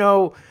 I don't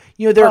know,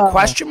 there are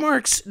question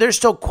marks. There's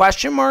still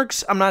question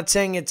marks. I'm not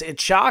saying it's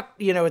shock,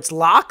 it's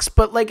locks,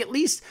 but like, at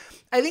least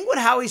I think what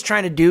Howie's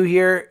trying to do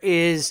here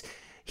is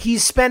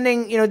he's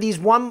spending, these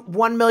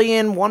 $1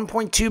 million,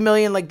 $1.2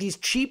 million, like these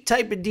cheap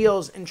type of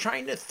deals, and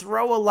trying to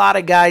throw a lot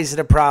of guys at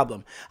a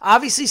problem.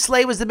 Obviously,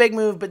 Slay was the big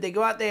move, but they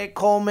go out, they get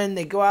Coleman,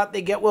 they go out,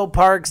 they get Will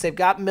Parks, they've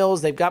got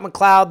Mills, they've got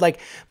McLeod. Like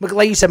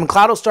you said,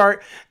 McLeod will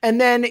start.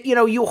 And then,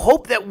 you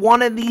hope that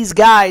one of these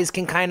guys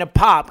can kind of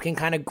pop, can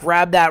kind of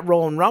grab that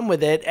role and run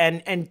with it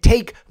and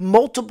take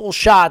multiple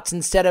shots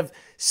instead of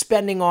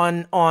spending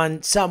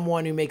on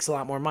someone who makes a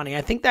lot more money.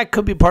 I think that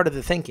could be part of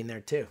the thinking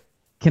there, too.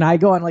 Can I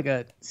go on like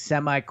a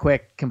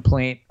semi-quick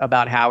complaint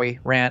about Howie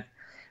rant?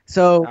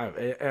 So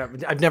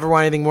I've never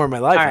wanted anything more in my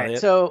life. All right,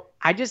 so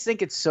I just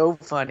think it's so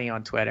funny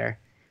on Twitter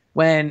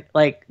when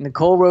like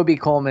Nicole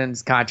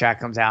Roby-Coleman's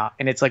contract comes out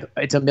and it's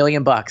 $1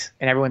 million and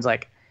everyone's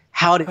like,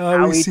 how did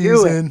Howie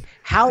do it?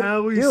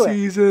 Howie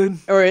season.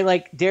 Or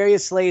like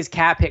Darius Slay's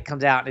cap hit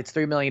comes out and it's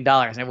 $3 million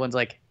and everyone's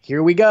like,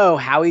 here we go,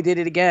 Howie did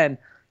it again.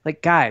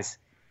 Like, guys,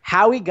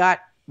 Howie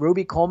got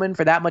Roby-Coleman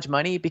for that much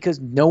money because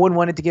no one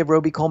wanted to give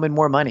Roby-Coleman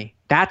more money.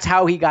 That's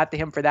how he got to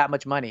him for that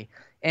much money.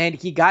 And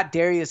he got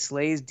Darius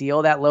Slay's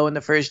deal that low in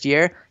the first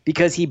year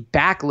because he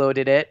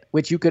backloaded it,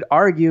 which you could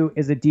argue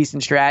is a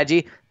decent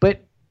strategy. But,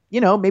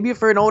 maybe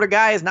for an older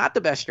guy is not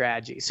the best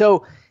strategy.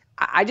 So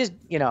I just,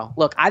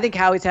 look, I think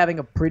Howie's having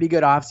a pretty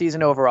good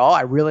offseason overall.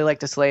 I really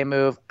like the Slay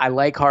move. I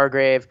like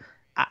Hargrave.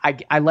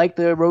 I like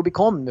the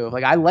Roby-Coleman move.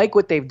 Like, I like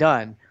what they've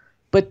done.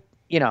 But,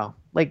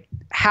 like,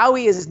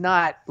 Howie is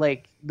not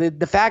like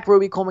the fact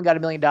Roby-Coleman got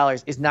 $1 million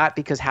is not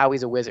because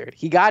Howie's a wizard.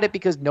 He got it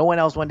because no one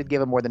else wanted to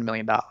give him more than $1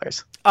 million.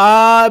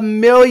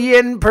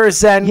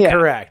 1,000,000%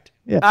 correct.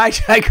 Yeah.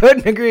 I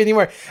couldn't agree with you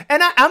more.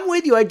 And I'm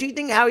with you. I do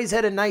think Howie's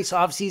had a nice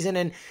offseason,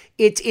 and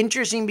it's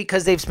interesting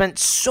because they've spent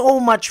so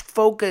much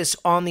focus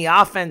on the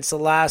offense the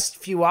last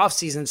few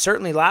offseasons,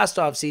 certainly last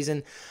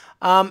offseason.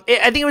 I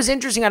think it was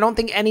interesting. I don't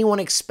think anyone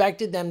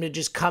expected them to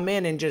just come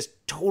in and just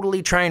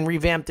totally try and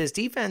revamp this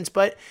defense,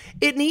 but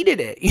it needed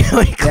it.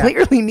 It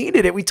clearly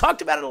needed it. We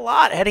talked about it a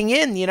lot heading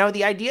in,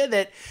 the idea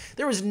that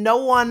there was no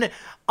one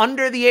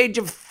under the age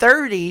of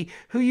 30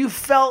 who you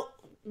felt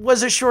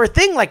was a sure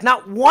thing, like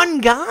not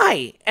one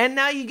guy. And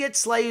now you get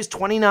Slay, who's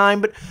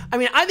 29. But I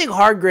mean, I think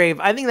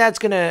Hargrave, I think that's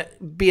going to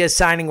be a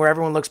signing where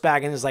everyone looks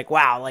back and is like,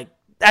 wow, like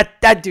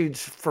that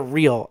dude's for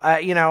real.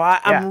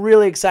 I'm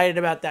really excited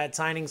about that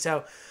signing.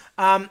 So,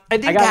 I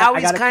think I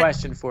Howie's got a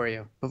question for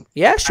you.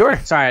 Yeah, sure.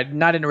 Sorry,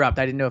 not interrupt.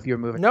 I didn't know if you were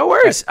moving. No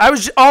worries. All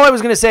I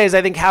was going to say is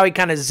I think Howie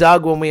kind of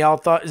zigged when we all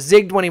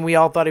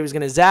thought he was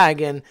going to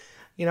zag, and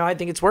I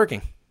think it's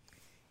working.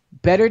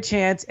 Better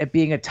chance at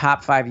being a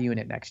top 5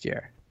 unit next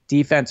year,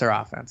 defense or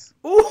offense?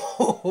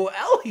 Ooh,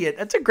 Elliot,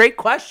 that's a great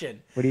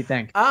question. What do you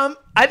think? I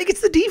think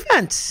it's the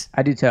defense.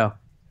 I do too.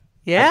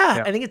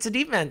 Yeah, I think it's the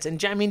defense, and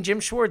Jim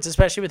Schwartz,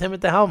 especially with him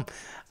at the helm.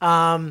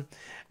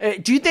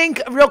 Do you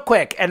think, real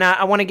quick, and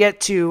I want to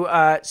get to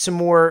some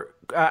more.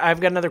 I've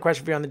got another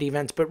question for you on the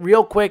defense, but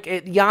real quick,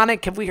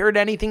 Yannick, have we heard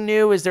anything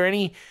new? Is there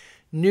any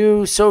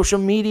new social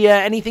media,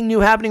 anything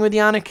new happening with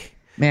Yannick?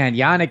 Man,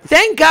 Yannick.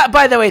 Thank God,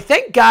 by the way,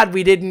 thank God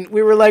we didn't.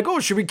 We were like, oh,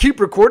 should we keep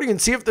recording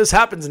and see if this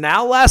happens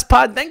now? Last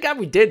pod. Thank God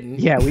we didn't.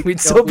 Yeah, we'd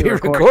still be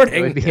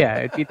recording.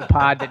 It'd be the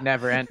pod that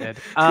never ended.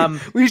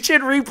 We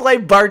should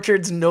replay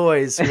Barchard's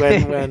noise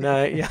when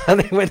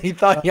he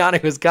thought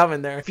Yannick was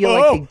coming there. I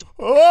feel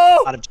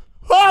like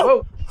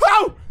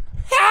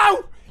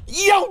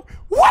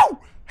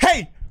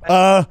hey.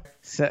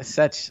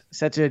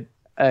 Such a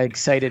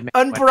excited man.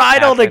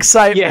 Unbridled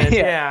excitement.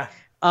 Yeah.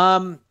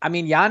 I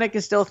mean, Yannick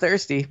is still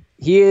thirsty.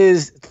 He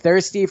is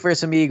thirsty for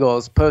some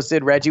Eagles.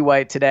 Posted Reggie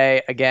White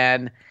today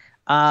again.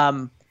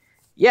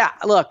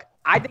 Look,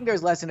 I think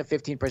there's less than a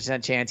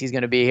 15% chance he's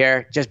going to be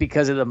here just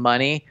because of the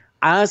money.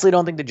 I honestly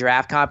don't think the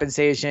draft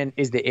compensation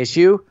is the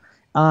issue.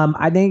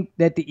 I think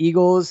that the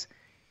Eagles,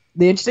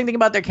 the interesting thing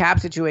about their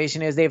cap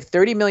situation is they have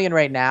 $30 million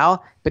right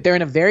now, but they're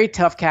in a very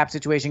tough cap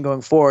situation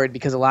going forward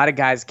because a lot of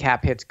guys'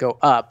 cap hits go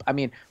up. I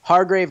mean,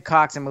 Hargrave,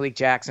 Cox, and Malik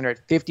Jackson are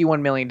at $51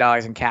 million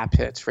in cap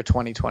hits for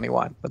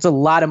 2021. That's a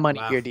lot of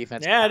money for your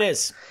defense. Yeah, it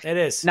is. It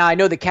is. Now, I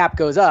know the cap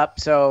goes up,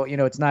 so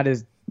it's not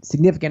as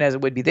significant as it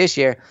would be this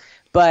year,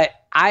 but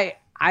I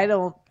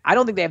don't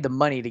think they have the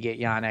money to get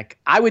Yannick.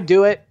 I would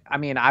do it. I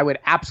mean, I would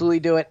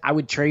absolutely do it. I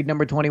would trade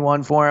number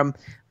 21 for him.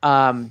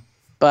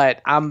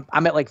 But I'm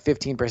at like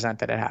 15%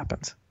 that it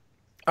happens.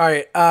 All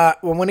right. I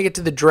want to get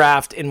to the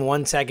draft in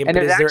 1 second. And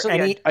but there's is there actually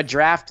any a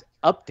draft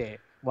update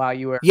while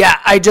you were? Yeah,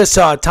 I just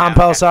saw Tom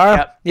Pelissaro.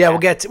 Yep. Yeah,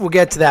 we'll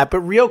get to that.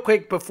 But real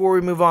quick before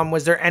we move on,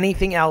 was there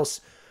anything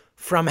else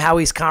from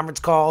Howie's conference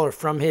call or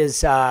from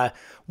his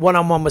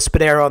one-on-one with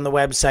Spadaro on the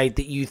website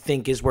that you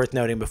think is worth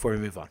noting before we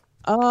move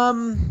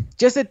on?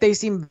 Just that they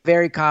seem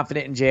very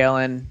confident in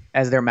Jalen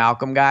as their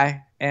Malcolm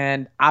guy,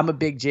 and I'm a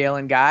big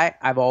Jalen guy.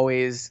 I've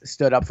always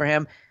stood up for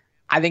him.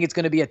 I think it's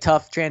going to be a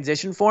tough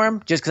transition for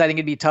him just because I think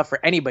it'd be tough for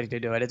anybody to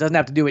do it. It doesn't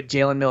have to do with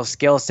Jalen Mills'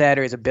 skill set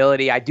or his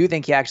ability. I do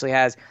think he actually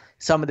has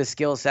some of the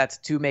skill sets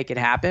to make it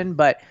happen,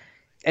 but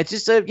it's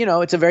just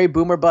it's a very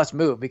boomer bust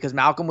move because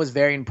Malcolm was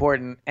very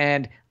important.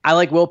 And I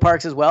like Will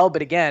Parks as well,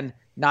 but again,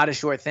 not a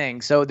sure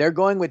thing. So they're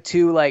going with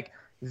two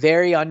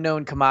very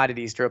unknown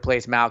commodities to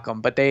replace Malcolm,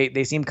 but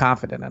they seem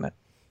confident in it.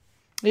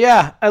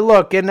 Yeah, I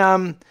look,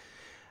 and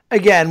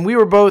again, we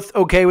were both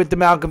okay with the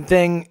Malcolm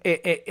thing.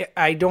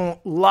 I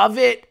don't love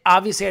it.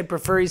 Obviously, I'd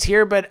prefer he's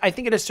here, but I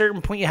think at a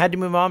certain point you had to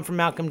move on from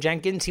Malcolm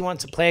Jenkins. He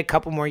wants to play a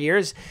couple more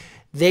years.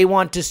 They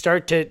want to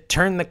start to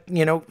turn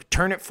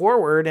it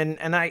forward,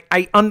 and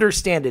I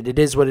understand it. It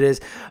is what it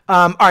is.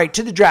 All right,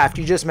 to the draft.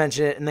 You just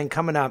mentioned it, and then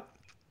coming up,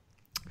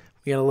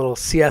 we got a little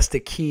Siesta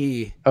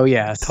Key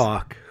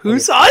talk. Who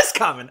saw us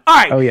coming? All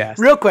right. Oh, yes.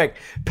 Real quick.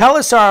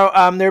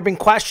 Pelissaro, there have been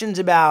questions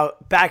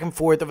about back and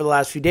forth over the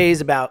last few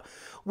days about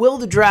will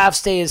the draft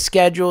stay as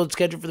scheduled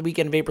for the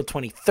weekend of April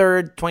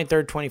 23rd,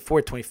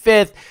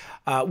 24th,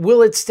 25th?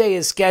 Will it stay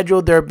as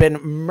scheduled? There have been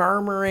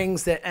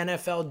murmurings that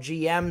NFL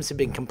GMs have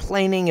been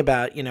complaining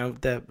about,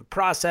 the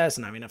process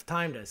and not having enough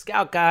time to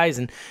scout guys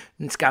and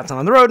scouts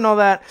on the road and all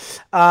that.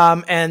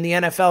 And the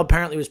NFL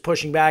apparently was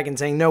pushing back and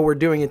saying, no, we're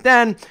doing it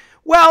then.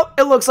 Well,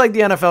 it looks like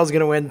the NFL is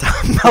going to win. Tom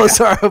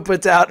Pelissaro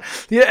puts out,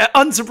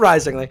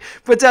 unsurprisingly,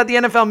 the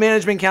NFL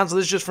Management Council.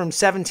 This is just from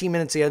 17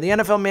 minutes ago. The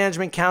NFL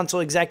Management Council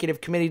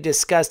Executive Committee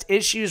discussed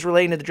issues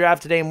relating to the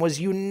draft today and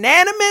was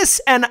unanimous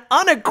and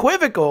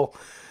unequivocal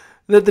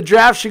that the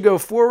draft should go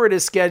forward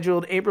as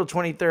scheduled April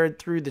 23rd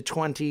through the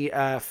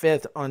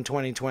 25th on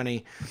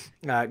 2020.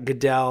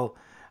 Goodell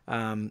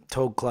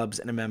told clubs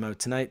in a memo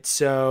tonight.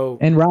 So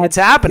it's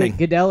happening.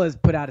 Goodell has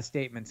put out a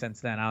statement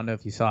since then. I don't know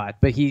if you saw it,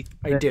 but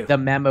the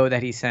memo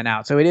that he sent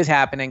out. So it is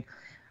happening.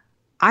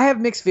 I have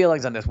mixed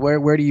feelings on this.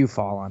 Where do you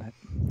fall on it?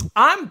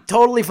 I'm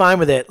totally fine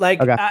with it.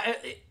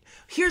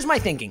 Here's my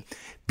thinking.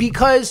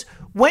 Because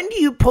when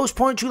do you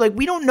postpone to,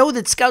 we don't know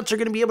that scouts are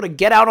going to be able to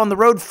get out on the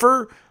road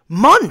for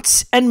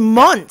months and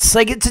months.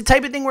 It's a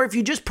type of thing where if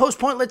you just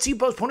postpone, let's say you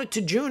postpone it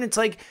to June, it's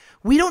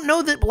we don't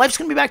know that life's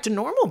going to be back to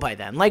normal by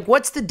then.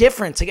 What's the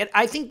difference?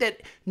 I think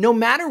that no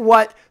matter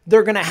what,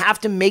 they're going to have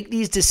to make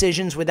these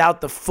decisions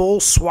without the full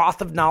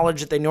swath of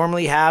knowledge that they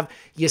normally have.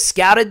 You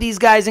scouted these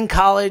guys in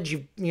college.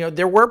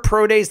 There were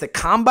pro days. The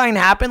combine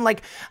happened.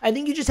 I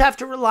think you just have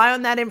to rely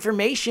on that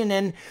information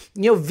and,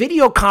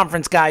 video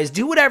conference guys,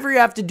 do whatever you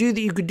have to do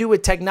that you could do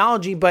with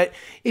technology. But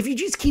if you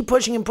just keep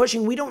pushing and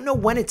pushing, we don't know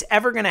when it's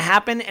ever going to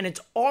happen. And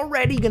it's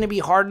already going to be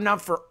hard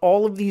enough for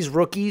all of these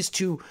rookies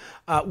to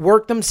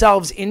work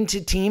themselves into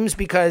into teams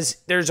because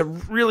there's a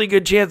really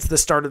good chance the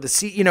start of the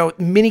season,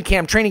 mini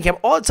camp, training camp,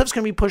 all that stuff's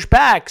going to be pushed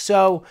back.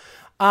 So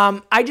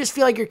I just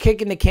feel like you're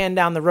kicking the can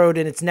down the road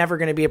and it's never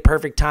going to be a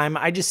perfect time.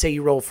 I just say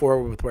you roll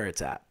forward with where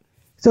it's at.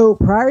 So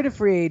prior to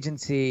free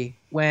agency,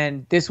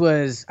 when this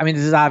is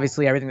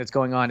obviously everything that's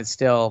going on is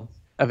still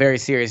a very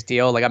serious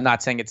deal. Like, I'm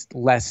not saying it's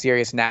less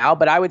serious now,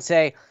 but I would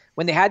say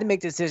when they had to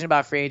make the decision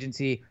about free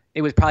agency,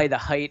 it was probably the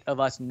height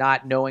of us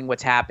not knowing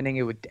what's happening.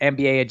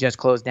 NBA had just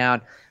closed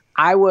down.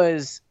 I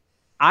was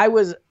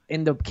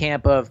in the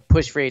camp of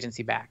push free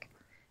agency back.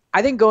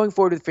 I think going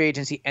forward with free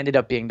agency ended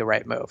up being the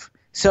right move.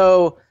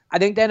 So I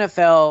think the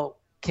NFL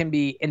can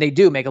be, and they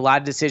do make a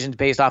lot of decisions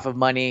based off of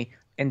money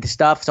and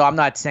stuff. So I'm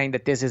not saying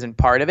that this isn't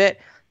part of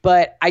it,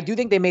 but I do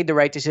think they made the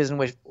right decision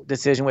with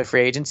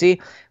free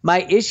agency.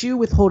 My issue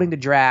with holding the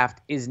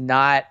draft is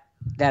not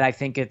that I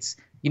think it's,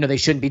 they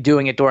shouldn't be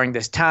doing it during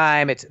this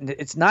time.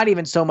 It's not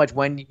even so much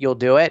when you'll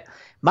do it.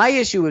 My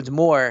issue is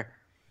more,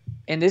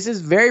 and this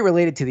is very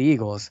related to the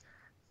Eagles,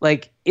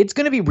 like, it's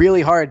going to be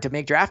really hard to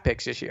make draft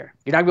picks this year.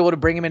 You're not going to be able to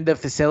bring them into the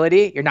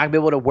facility. You're not going to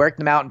be able to work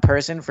them out in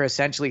person for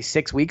essentially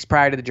 6 weeks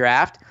prior to the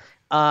draft.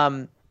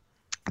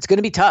 It's going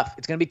to be tough.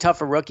 It's going to be tough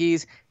for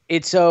rookies.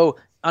 It's so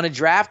on a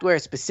draft where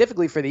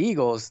specifically for the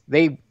Eagles,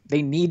 they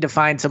need to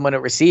find someone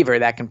at receiver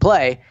that can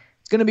play.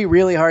 It's going to be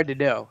really hard to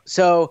do.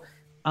 So,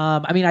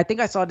 I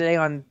think I saw today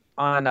on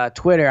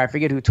Twitter, I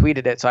forget who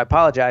tweeted it, so I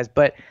apologize,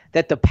 but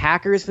that the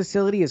Packers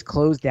facility is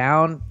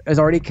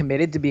already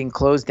committed to being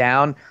closed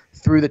down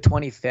through the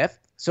 25th.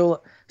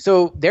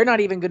 So they're not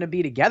even going to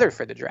be together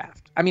for the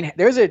draft. I mean,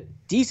 there's a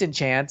decent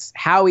chance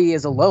Howie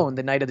is alone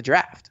the night of the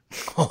draft.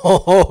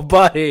 Oh,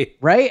 buddy.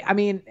 Right? I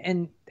mean,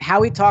 and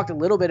Howie talked a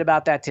little bit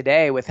about that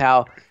today with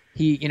how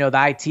the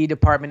IT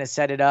department has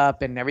set it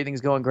up and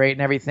everything's going great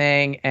and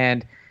everything.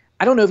 And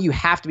I don't know if you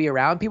have to be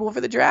around people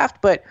for the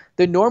draft, but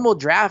the normal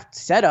draft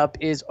setup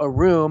is a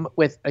room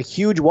with a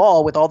huge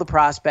wall with all the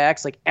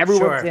prospects, like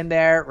everyone's in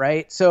there,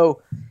 right?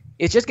 So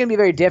it's just going to be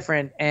very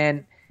different,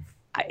 and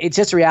it's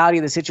just reality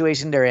of the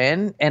situation they're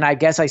in. And I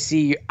guess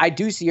I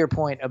do see your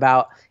point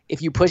about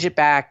if you push it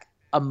back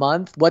a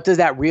month, what does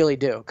that really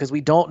do? Because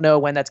we don't know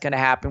when that's going to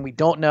happen. We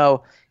don't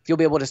know if you'll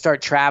be able to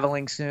start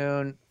traveling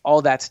soon,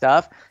 all that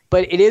stuff.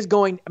 But it is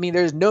going,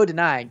 there's no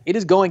denying, it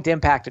is going to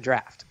impact the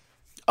draft.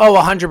 Oh,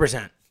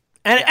 100%.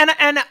 And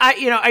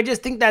I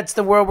just think that's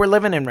the world we're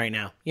living in right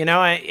now.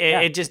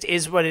 It just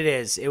is what it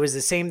is. It was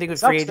the same thing with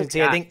free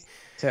agency. I think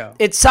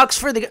it sucks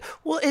for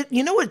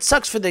it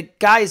sucks for the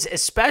guys,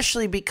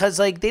 especially because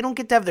like they don't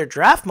get to have their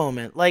draft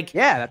moment. Like,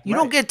 you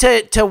don't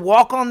get to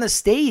walk on the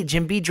stage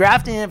and be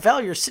drafted in the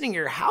NFL. You're sitting in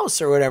your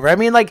house or whatever. I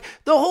mean, like,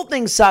 the whole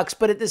thing sucks,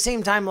 but at the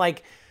same time,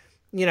 like,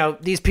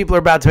 these people are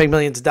about to make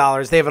millions of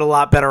dollars. They have it a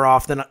lot better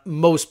off than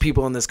most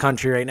people in this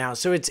country right now.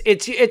 So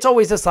it's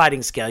always a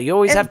sliding scale. You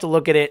always have to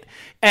look at it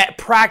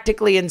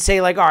practically and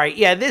say, like, all right,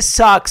 yeah, this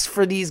sucks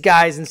for these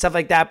guys and stuff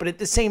like that. But at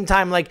the same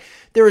time, like,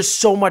 there is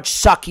so much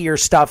suckier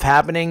stuff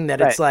happening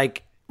that it's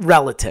like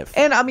relative.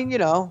 And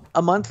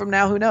a month from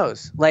now, who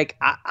knows? Like,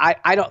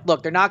 I don't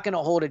look, they're not going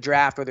to hold a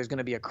draft where there's going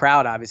to be a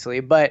crowd, obviously,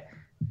 but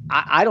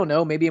I don't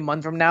know, maybe a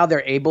month from now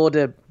they're able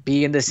to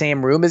be in the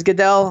same room as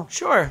Goodell.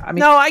 Sure.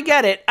 No, I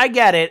get it. I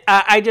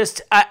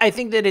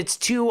think that it's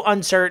too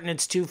uncertain.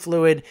 It's too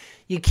fluid.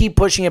 You keep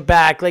pushing it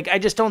back. Like, I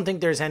just don't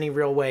think there's any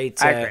real way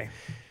to. I agree.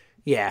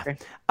 Yeah.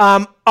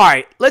 All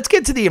right. Let's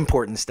get to the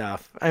important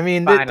stuff. I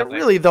mean,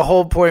 really the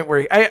whole point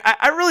where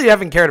I really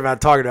haven't cared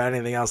about talking about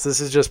anything else. This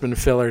has just been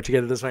filler to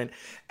get to this point.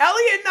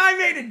 Elliot and I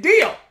made a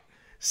deal.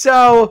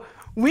 So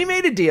we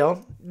made a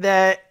deal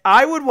that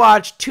I would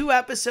watch 2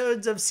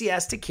 episodes of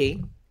Siesta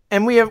Key.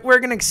 And we're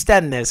going to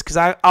extend this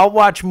because I'll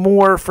watch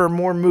more for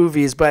more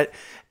movies. But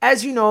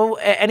as you know,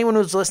 anyone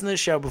who's listened to the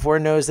show before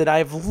knows that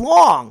I've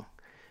long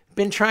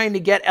been trying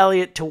to get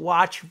Elliot to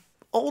watch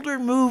older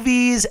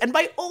movies. And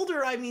by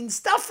older, I mean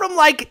stuff from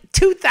like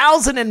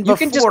 2000 and before.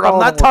 Can just call I'm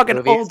not talking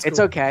movies. old school. It's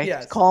okay. Yes.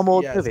 Just call them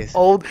old movies.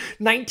 Old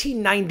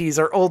 1990s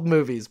are old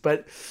movies.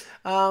 But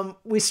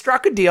we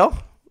struck a deal,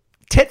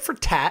 tit for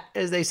tat,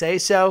 as they say.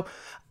 So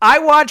I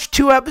watched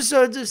 2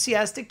 episodes of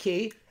Siesta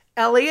Key.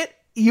 Elliot,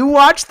 you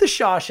watched The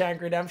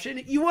Shawshank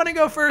Redemption. You want to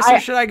go first, or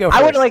should I go first?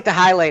 I would like to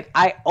highlight,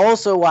 I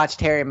also watched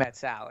Harry Met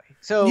Sally.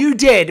 So you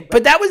did,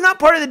 but that was not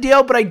part of the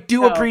deal, but I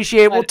do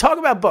appreciate. We'll talk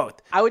about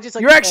both. I would just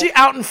like You're actually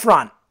out in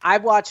front.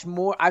 I've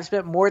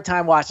spent more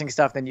time watching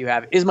stuff than you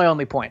have, is my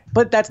only point.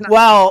 But that's not.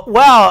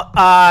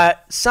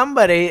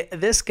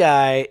 This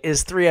guy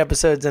is 3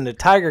 episodes into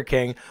Tiger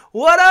King.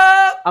 What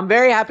up? I'm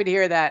very happy to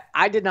hear that.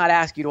 I did not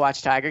ask you to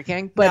watch Tiger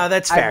King, but no,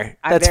 that's fair.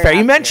 That's fair.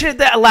 You mentioned it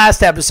that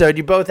last episode.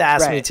 You both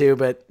asked me to,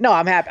 but no,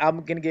 I'm happy. I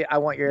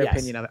want your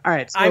opinion of it. All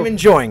right, so I'm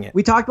enjoying it.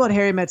 We talked about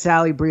Harry Met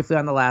Sally briefly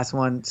on the last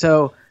one.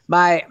 So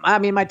my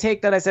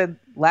take that I said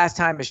last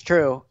time is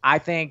true. I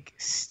think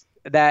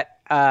that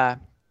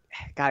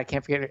God, I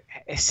can't forget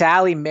it.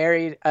 Sally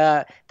married.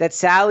 That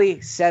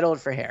Sally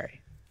settled for Harry.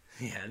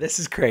 Yeah, this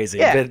is crazy.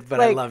 Yeah, but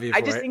I love you for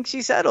it. I just think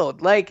she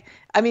settled. Like,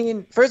 I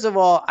mean, first of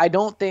all, I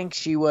don't think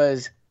she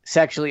was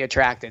sexually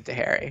attracted to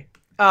Harry.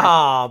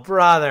 Oh,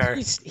 brother.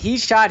 He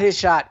shot his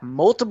shot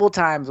multiple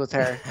times with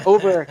her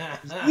over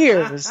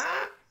years,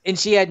 and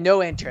she had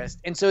no interest.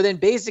 And so then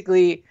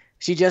basically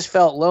she just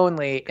felt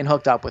lonely and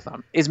hooked up with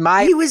him. They were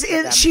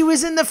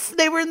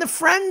in the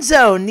friend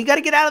zone. You got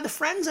to get out of the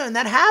friend zone.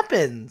 That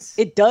happens.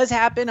 It does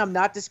happen. I'm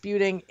not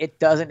disputing it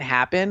doesn't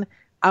happen.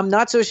 I'm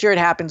not so sure it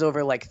happens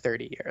over like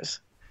 30 years,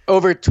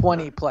 over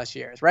 20 plus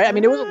years, right? I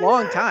mean, it was a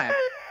long time.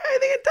 I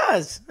think it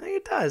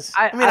does.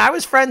 I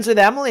was friends with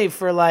Emily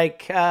for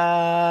like,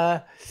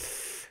 how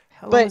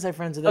long was I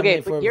friends with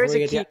Emily for?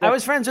 I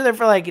was friends with her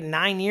for like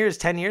 9 years,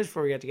 10 years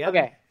before we got together.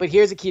 Okay, but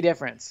here's a key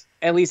difference.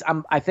 At least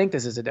I think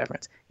this is a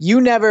difference.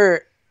 You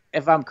never,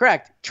 if I'm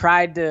correct,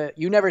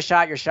 you never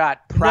shot your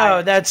shot prior.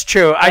 No, that's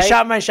true. Right? I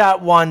shot my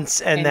shot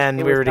once and then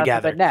we were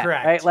together. Net,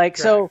 correct. Right? Like,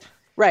 correct. So,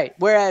 right.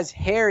 Whereas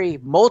Harry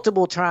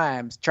multiple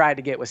times tried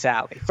to get with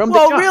Sally.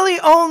 Really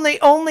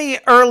only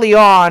early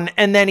on,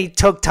 and then he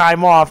took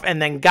time off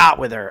and then got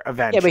with her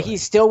eventually. Yeah, but he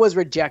still was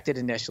rejected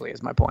initially,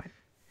 is my point.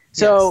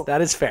 So yes,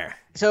 that is fair.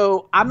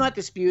 So I'm not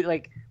disputing.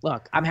 Like,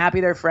 look, I'm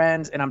happy they're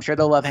friends, and I'm sure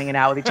they'll love hanging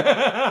out with each other.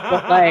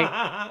 But like,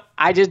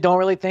 I just don't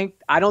really think.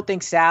 I don't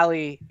think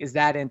Sally is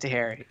that into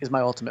Harry. Is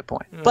my ultimate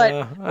point.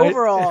 But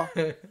overall,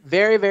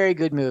 very, very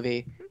good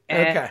movie.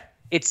 And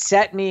it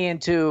set me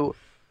into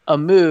a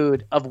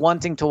mood of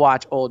wanting to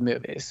watch old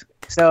movies.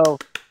 So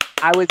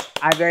I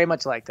very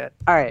much liked it.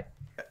 All right,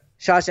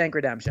 Shawshank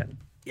Redemption.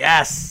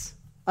 Yes,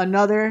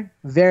 another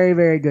very,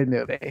 very good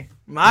movie.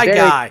 My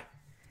guy.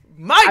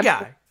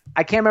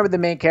 I can't remember the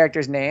main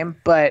character's name,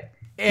 but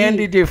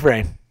Andy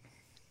Dufresne.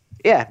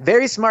 Yeah,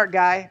 very smart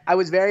guy. I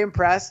was very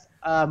impressed.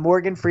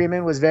 Morgan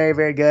Freeman was very,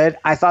 very good.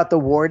 I thought the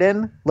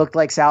warden looked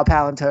like Sal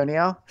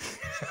Palantonio.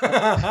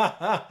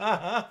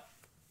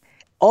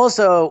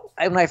 Also,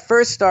 when I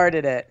first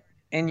started it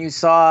and you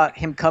saw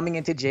him coming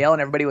into jail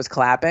and everybody was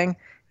clapping,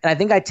 and I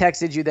think I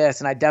texted you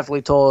this, and I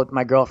definitely told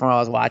my girlfriend while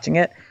I was watching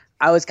it,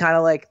 I was kind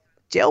of like,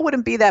 jail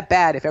wouldn't be that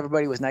bad if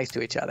everybody was nice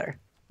to each other.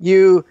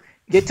 You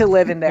get to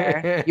live in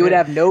there. You would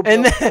have no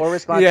bills or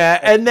responsibility. Yeah,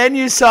 and then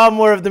you saw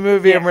more of the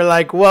movie and were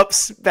like,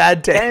 whoops,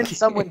 bad take. And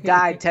someone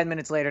died 10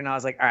 minutes later, and I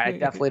was like, all right, I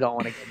definitely don't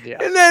want to go to jail.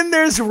 And then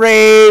there's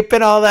rape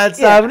and all that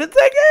stuff, and it's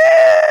like,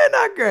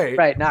 not great.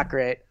 Right, not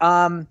great.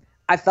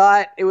 I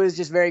thought it was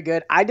just very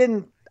good. I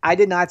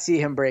did not see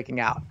him breaking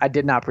out. I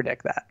did not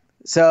predict that.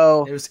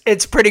 So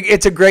it's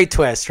a great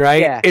twist, right?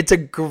 Yeah. It's a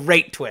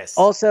great twist.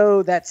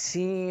 Also, that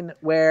scene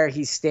where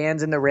he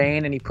stands in the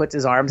rain and he puts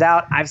his arms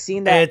out, I've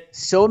seen that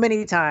so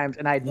many times,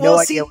 and I had no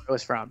idea where it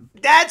was from.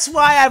 That's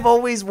why I've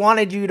always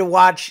wanted you to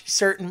watch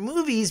certain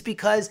movies,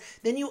 because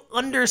then you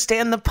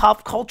understand the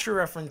pop culture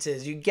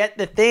references. You get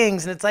the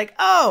things, and it's like,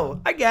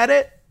 oh, I get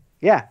it.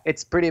 Yeah,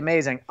 it's pretty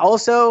amazing.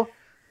 Also,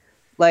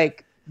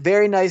 like,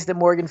 very nice that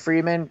Morgan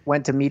Freeman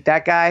went to meet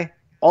that guy.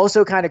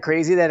 Also kind of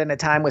crazy that in a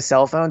time with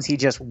cell phones, he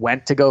just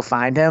went to go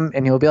find him,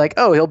 and he'll be like,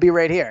 oh, he'll be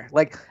right here.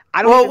 Like,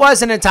 it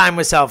wasn't a time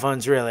with cell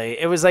phones, really.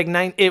 It was like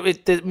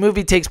the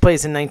movie takes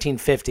place in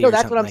 1950. No,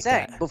 that's what I'm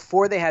saying.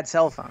 Before they had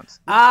cell phones.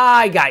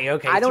 I got you.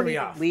 Okay, I don't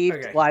leave.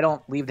 Okay. Well, I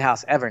don't leave the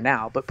house ever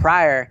now. But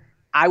prior,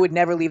 I would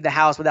never leave the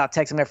house without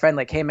texting my friend,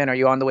 like, hey, man, are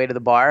you on the way to the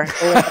bar?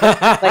 Or,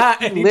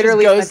 like, and he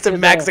literally just goes to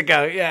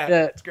Mexico.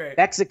 That's great.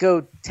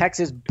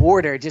 Mexico-Texas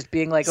border, just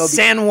being like,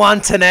 San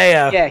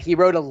Juantaneo. Yeah, he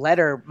wrote a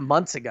letter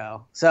months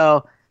ago.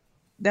 So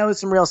that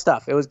was some real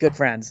stuff. It was good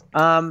friends.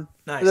 Nice.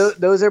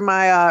 Those are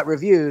my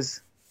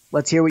reviews.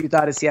 Let's hear what you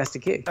thought of Siesta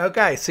Key.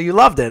 Okay, so you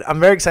loved it. I'm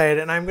very excited,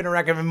 and I'm going to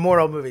recommend more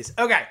old movies.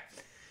 Okay,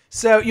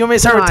 so you want me to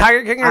start with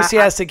Tiger King or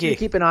Siesta Key?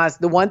 Keep it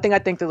honest. The one thing I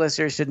think the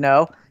listeners should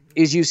know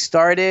is you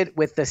started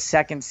with the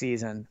second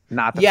season,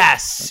 not the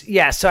first.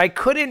 Yes. So I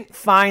couldn't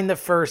find the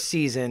first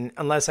season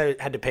unless I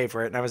had to pay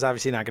for it, and I was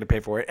obviously not going to pay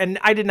for it. And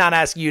I did not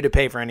ask you to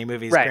pay for any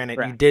movies. Right,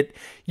 granted,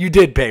 you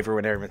did pay for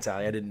When Harry Met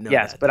Sally. I didn't know that.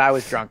 Yes, but I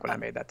was drunk when I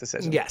made that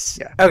decision. Yes.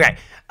 Yeah. Okay.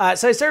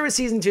 So I started with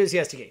season 2 of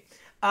Siesta Key.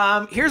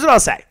 Here's what I'll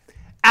say.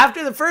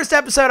 After the first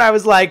episode, I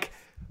was like,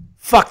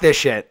 fuck this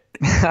shit.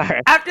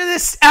 Right. After the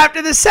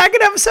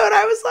second episode,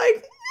 I was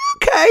like,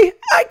 okay,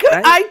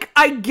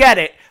 I get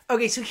it.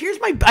 Okay, so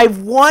I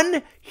have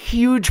one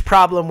huge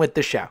problem with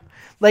the show.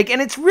 Like,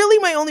 and it's really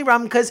my only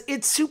problem because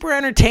it's super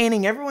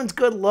entertaining. Everyone's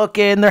good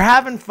looking. They're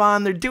having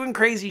fun. They're doing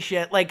crazy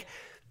shit. Like,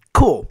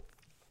 cool.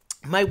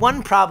 My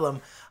one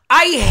problem,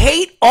 I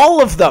hate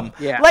all of them.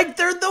 Yeah. Like,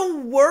 they're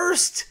the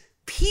worst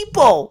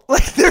people.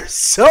 Like, they're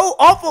so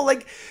awful.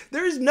 Like,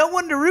 there's no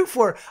one to root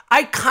for.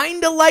 I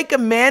kind of like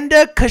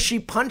Amanda because she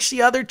punched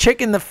the other chick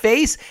in the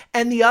face,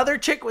 and the other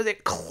chick, was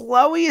it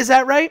Chloe? Is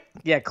that right?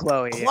 Yeah,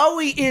 Chloe.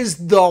 Chloe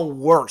is the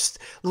worst.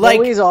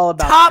 Chloe's all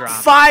about top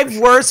drama, 5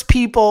 worst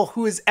people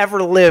who has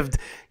ever lived.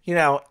 In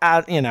a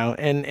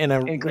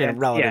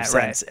relative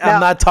sense. Right. Now, I'm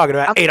not talking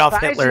about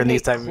Adolf Hitler in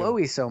these type of movies.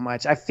 Chloe so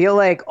much. I feel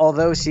like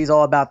although she's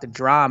all about the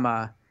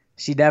drama,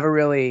 she never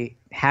really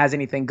has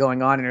anything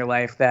going on in her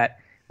life that.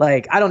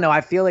 Like, I don't know.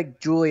 I feel like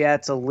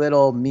Juliet's a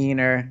little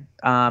meaner.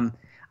 I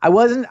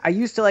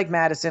used to like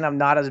Madison. I'm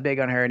not as big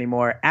on her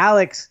anymore.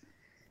 Alex,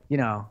 you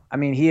know, I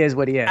mean, he is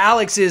what he is.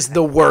 Alex is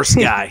the worst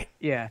guy.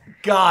 Yeah.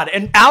 God,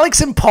 and Alex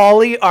and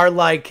Paulie are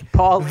like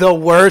the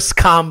worst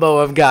combo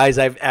of guys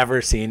I've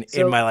ever seen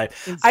in my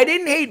life. I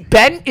didn't hate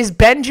Ben. Is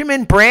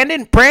Benjamin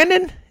Brandon?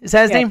 Brandon? Is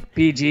that his name?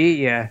 BG,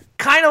 yeah.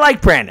 Kind of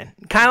like Brandon.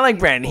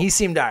 He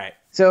seemed all right.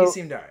 So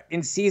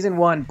in season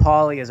 1,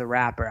 Paulie is a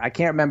rapper. I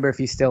can't remember if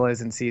he still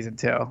is in season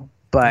 2.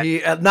 But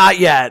not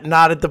yet.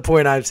 Not at the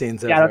point I've seen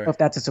so far. I don't know if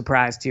that's a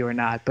surprise to you or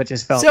not, but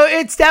just felt. So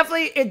it's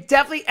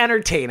definitely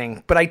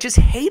entertaining, but I just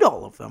hate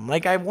all of them.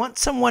 Like I want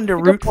someone to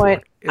root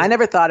for. I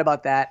never thought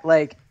about that.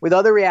 Like with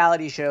other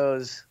reality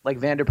shows like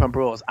Vanderpump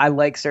Rules, I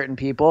like certain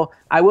people.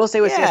 I will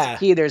say with Siesta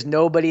Key, there's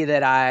nobody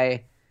that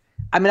I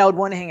would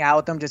want to hang out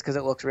with them just because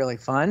it looks really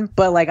fun,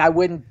 but like I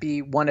wouldn't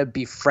want to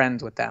be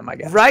friends with them, I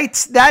guess. Right?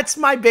 That's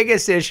my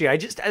biggest issue.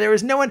 There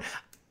was no one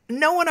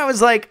I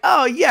was like,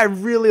 oh yeah, I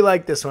really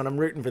like this one. I'm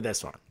rooting for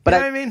this one. But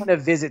I want to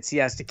visit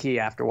Siesta Key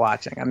after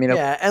watching. I mean,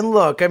 yeah, and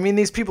look, I mean,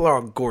 these people are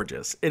all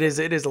gorgeous. It is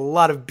a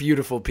lot of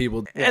beautiful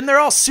people, and they're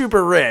all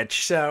super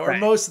rich. So, or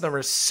most of them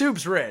are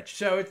soups rich.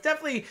 So it's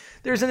definitely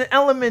there's an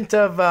element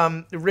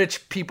of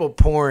rich people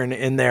porn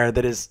in there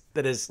that is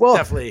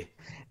definitely.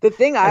 The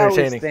thing I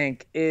always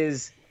think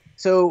is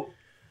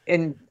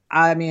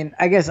I mean,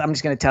 I guess I'm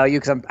just going to tell you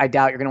because I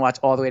doubt you're going to watch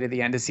all the way to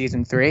the end of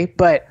season 3,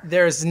 but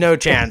there's no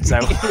chance.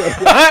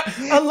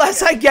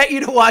 Unless I get you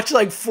to watch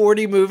like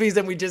 40 movies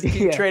and we just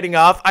keep trading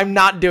off, I'm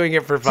not doing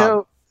it for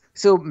fun.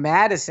 So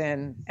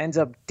Madison ends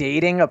up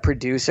dating a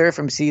producer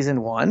from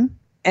season 1,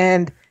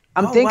 and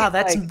I'm thinking, wow,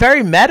 that's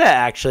very meta,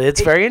 actually. It's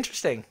very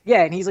interesting.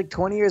 Yeah, and he's like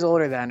 20 years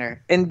older than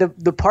her. And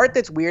the part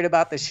that's weird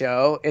about the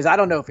show is I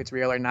don't know if it's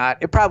real or not.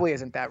 It probably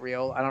isn't that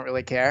real. I don't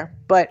really care.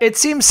 But it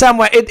seems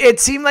somewhat. It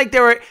seemed like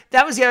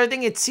that was the other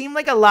thing. It seemed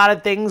like a lot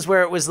of things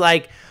where it was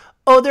like,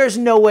 oh, there's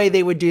no way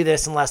they would do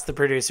this unless the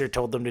producer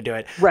told them to do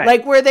it. Right.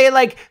 Like where they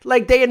like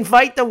they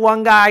invite the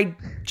one guy,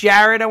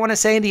 Jared, I want to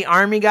say, the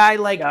army guy,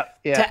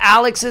 to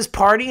Alex's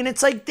party, and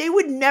it's like they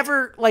would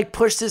never like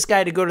push this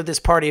guy to go to this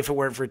party if it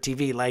weren't for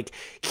TV. Like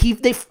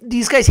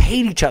these guys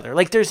hate each other.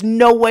 Like there's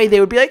no way they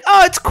would be like,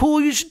 oh, it's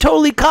cool, you should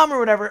totally come or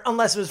whatever,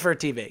 unless it was for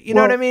TV. You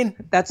know what I mean?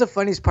 That's the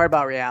funniest part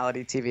about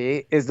reality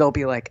TV is they'll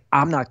be like,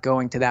 I'm not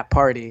going to that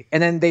party,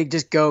 and then they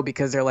just go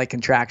because they're like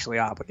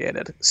contractually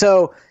obligated.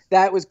 So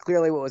that was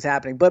clearly what was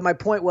happening. But my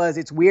point was,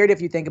 it's weird if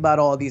you think about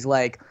all these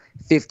like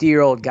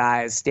 50-year-old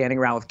guys standing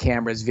around with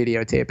cameras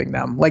videotaping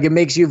them. Like it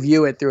makes you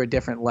view it through a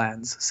different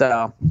lens.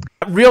 So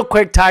real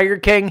quick, Tiger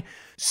King,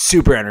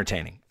 super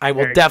entertaining. I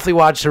will definitely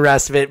watch the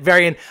rest of it.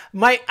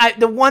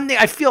 The one thing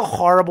I feel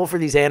horrible for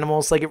these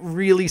animals. Like it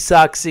really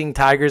sucks seeing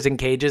tigers in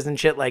cages and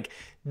shit. Like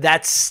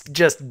that's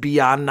just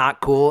beyond not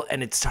cool.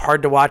 And it's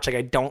hard to watch. Like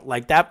I don't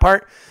like that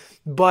part,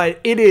 but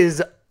it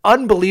is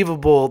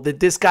unbelievable that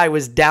this guy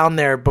was down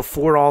there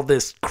before all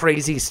this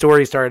crazy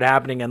story started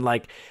happening, and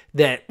like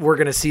that we're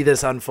gonna see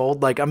this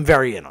unfold. Like I'm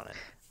very in on it.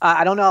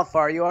 I don't know how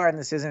far you are, and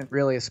this isn't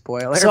really a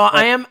spoiler. So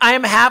I am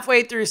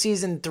halfway through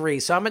season 3.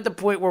 So I'm at the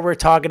point where we're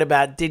talking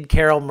about, did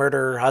Carol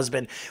murder her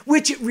husband,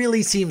 which it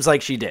really seems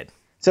like she did.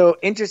 So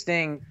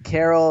interesting.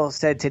 Carol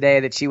said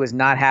today that she was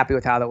not happy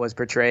with how that was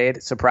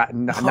portrayed.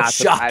 Shocking.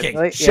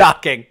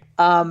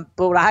 But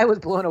what I was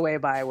blown away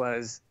by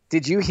was,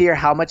 did you hear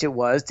how much it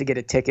was to get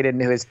a ticket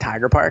into his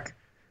Tiger Park?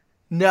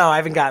 No, I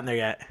haven't gotten there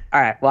yet.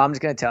 All right. Well, I'm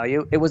just going to tell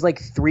you. It was like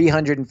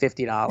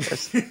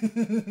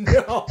 $350.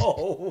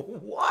 No.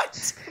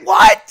 What?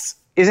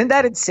 Isn't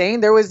that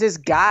insane? There was this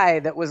guy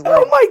that was like,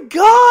 oh my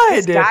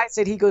God. This guy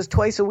said he goes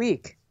twice a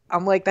week.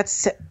 I'm like,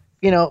 that's,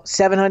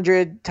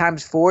 700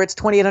 times 4. It's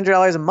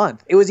 $2,800 a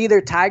month. It was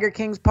either Tiger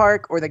King's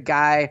park or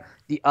the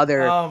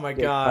other. Oh my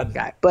God.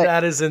 Guy. But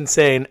that is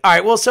insane. All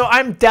right. Well, so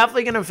I'm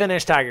definitely going to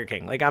finish Tiger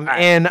King. Like I'm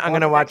in, I'm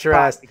going to watch the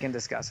rest. We can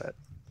discuss it.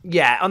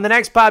 Yeah. On the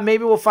next pod,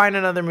 maybe we'll find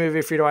another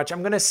movie for you to watch.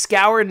 I'm going to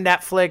scour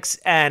Netflix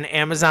and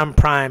Amazon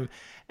Prime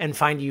and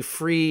find you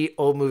free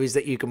old movies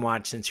that you can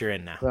watch since you're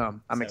in now.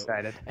 Boom. I'm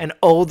excited. And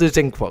old is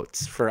in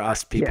quotes for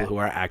us people who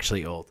are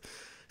actually old.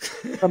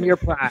 From your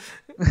prime.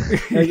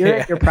 You're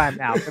at your prime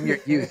now. From your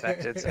youth,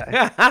 I should say.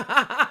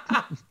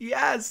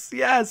 Yes.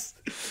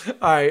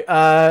 All right.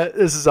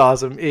 This is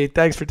awesome. E,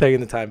 thanks for taking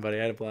the time, buddy.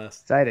 I had a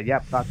blast. Excited.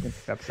 Yep. Talk to you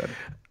next episode.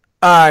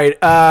 All right.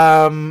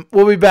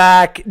 We'll be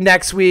back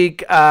next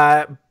week.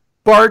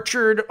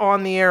 Barchard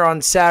on the air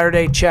on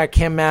Saturday. Check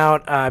him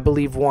out. I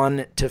believe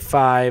 1 to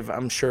 5.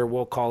 I'm sure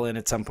we'll call in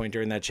at some point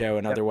during that show.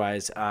 And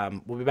otherwise,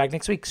 we'll be back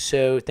next week.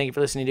 So thank you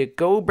for listening to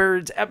Go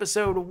Birds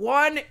episode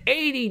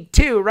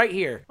 182 right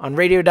here on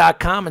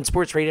radio.com and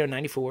Sports Radio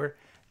 94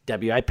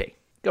 WIP.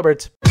 Go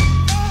Birds.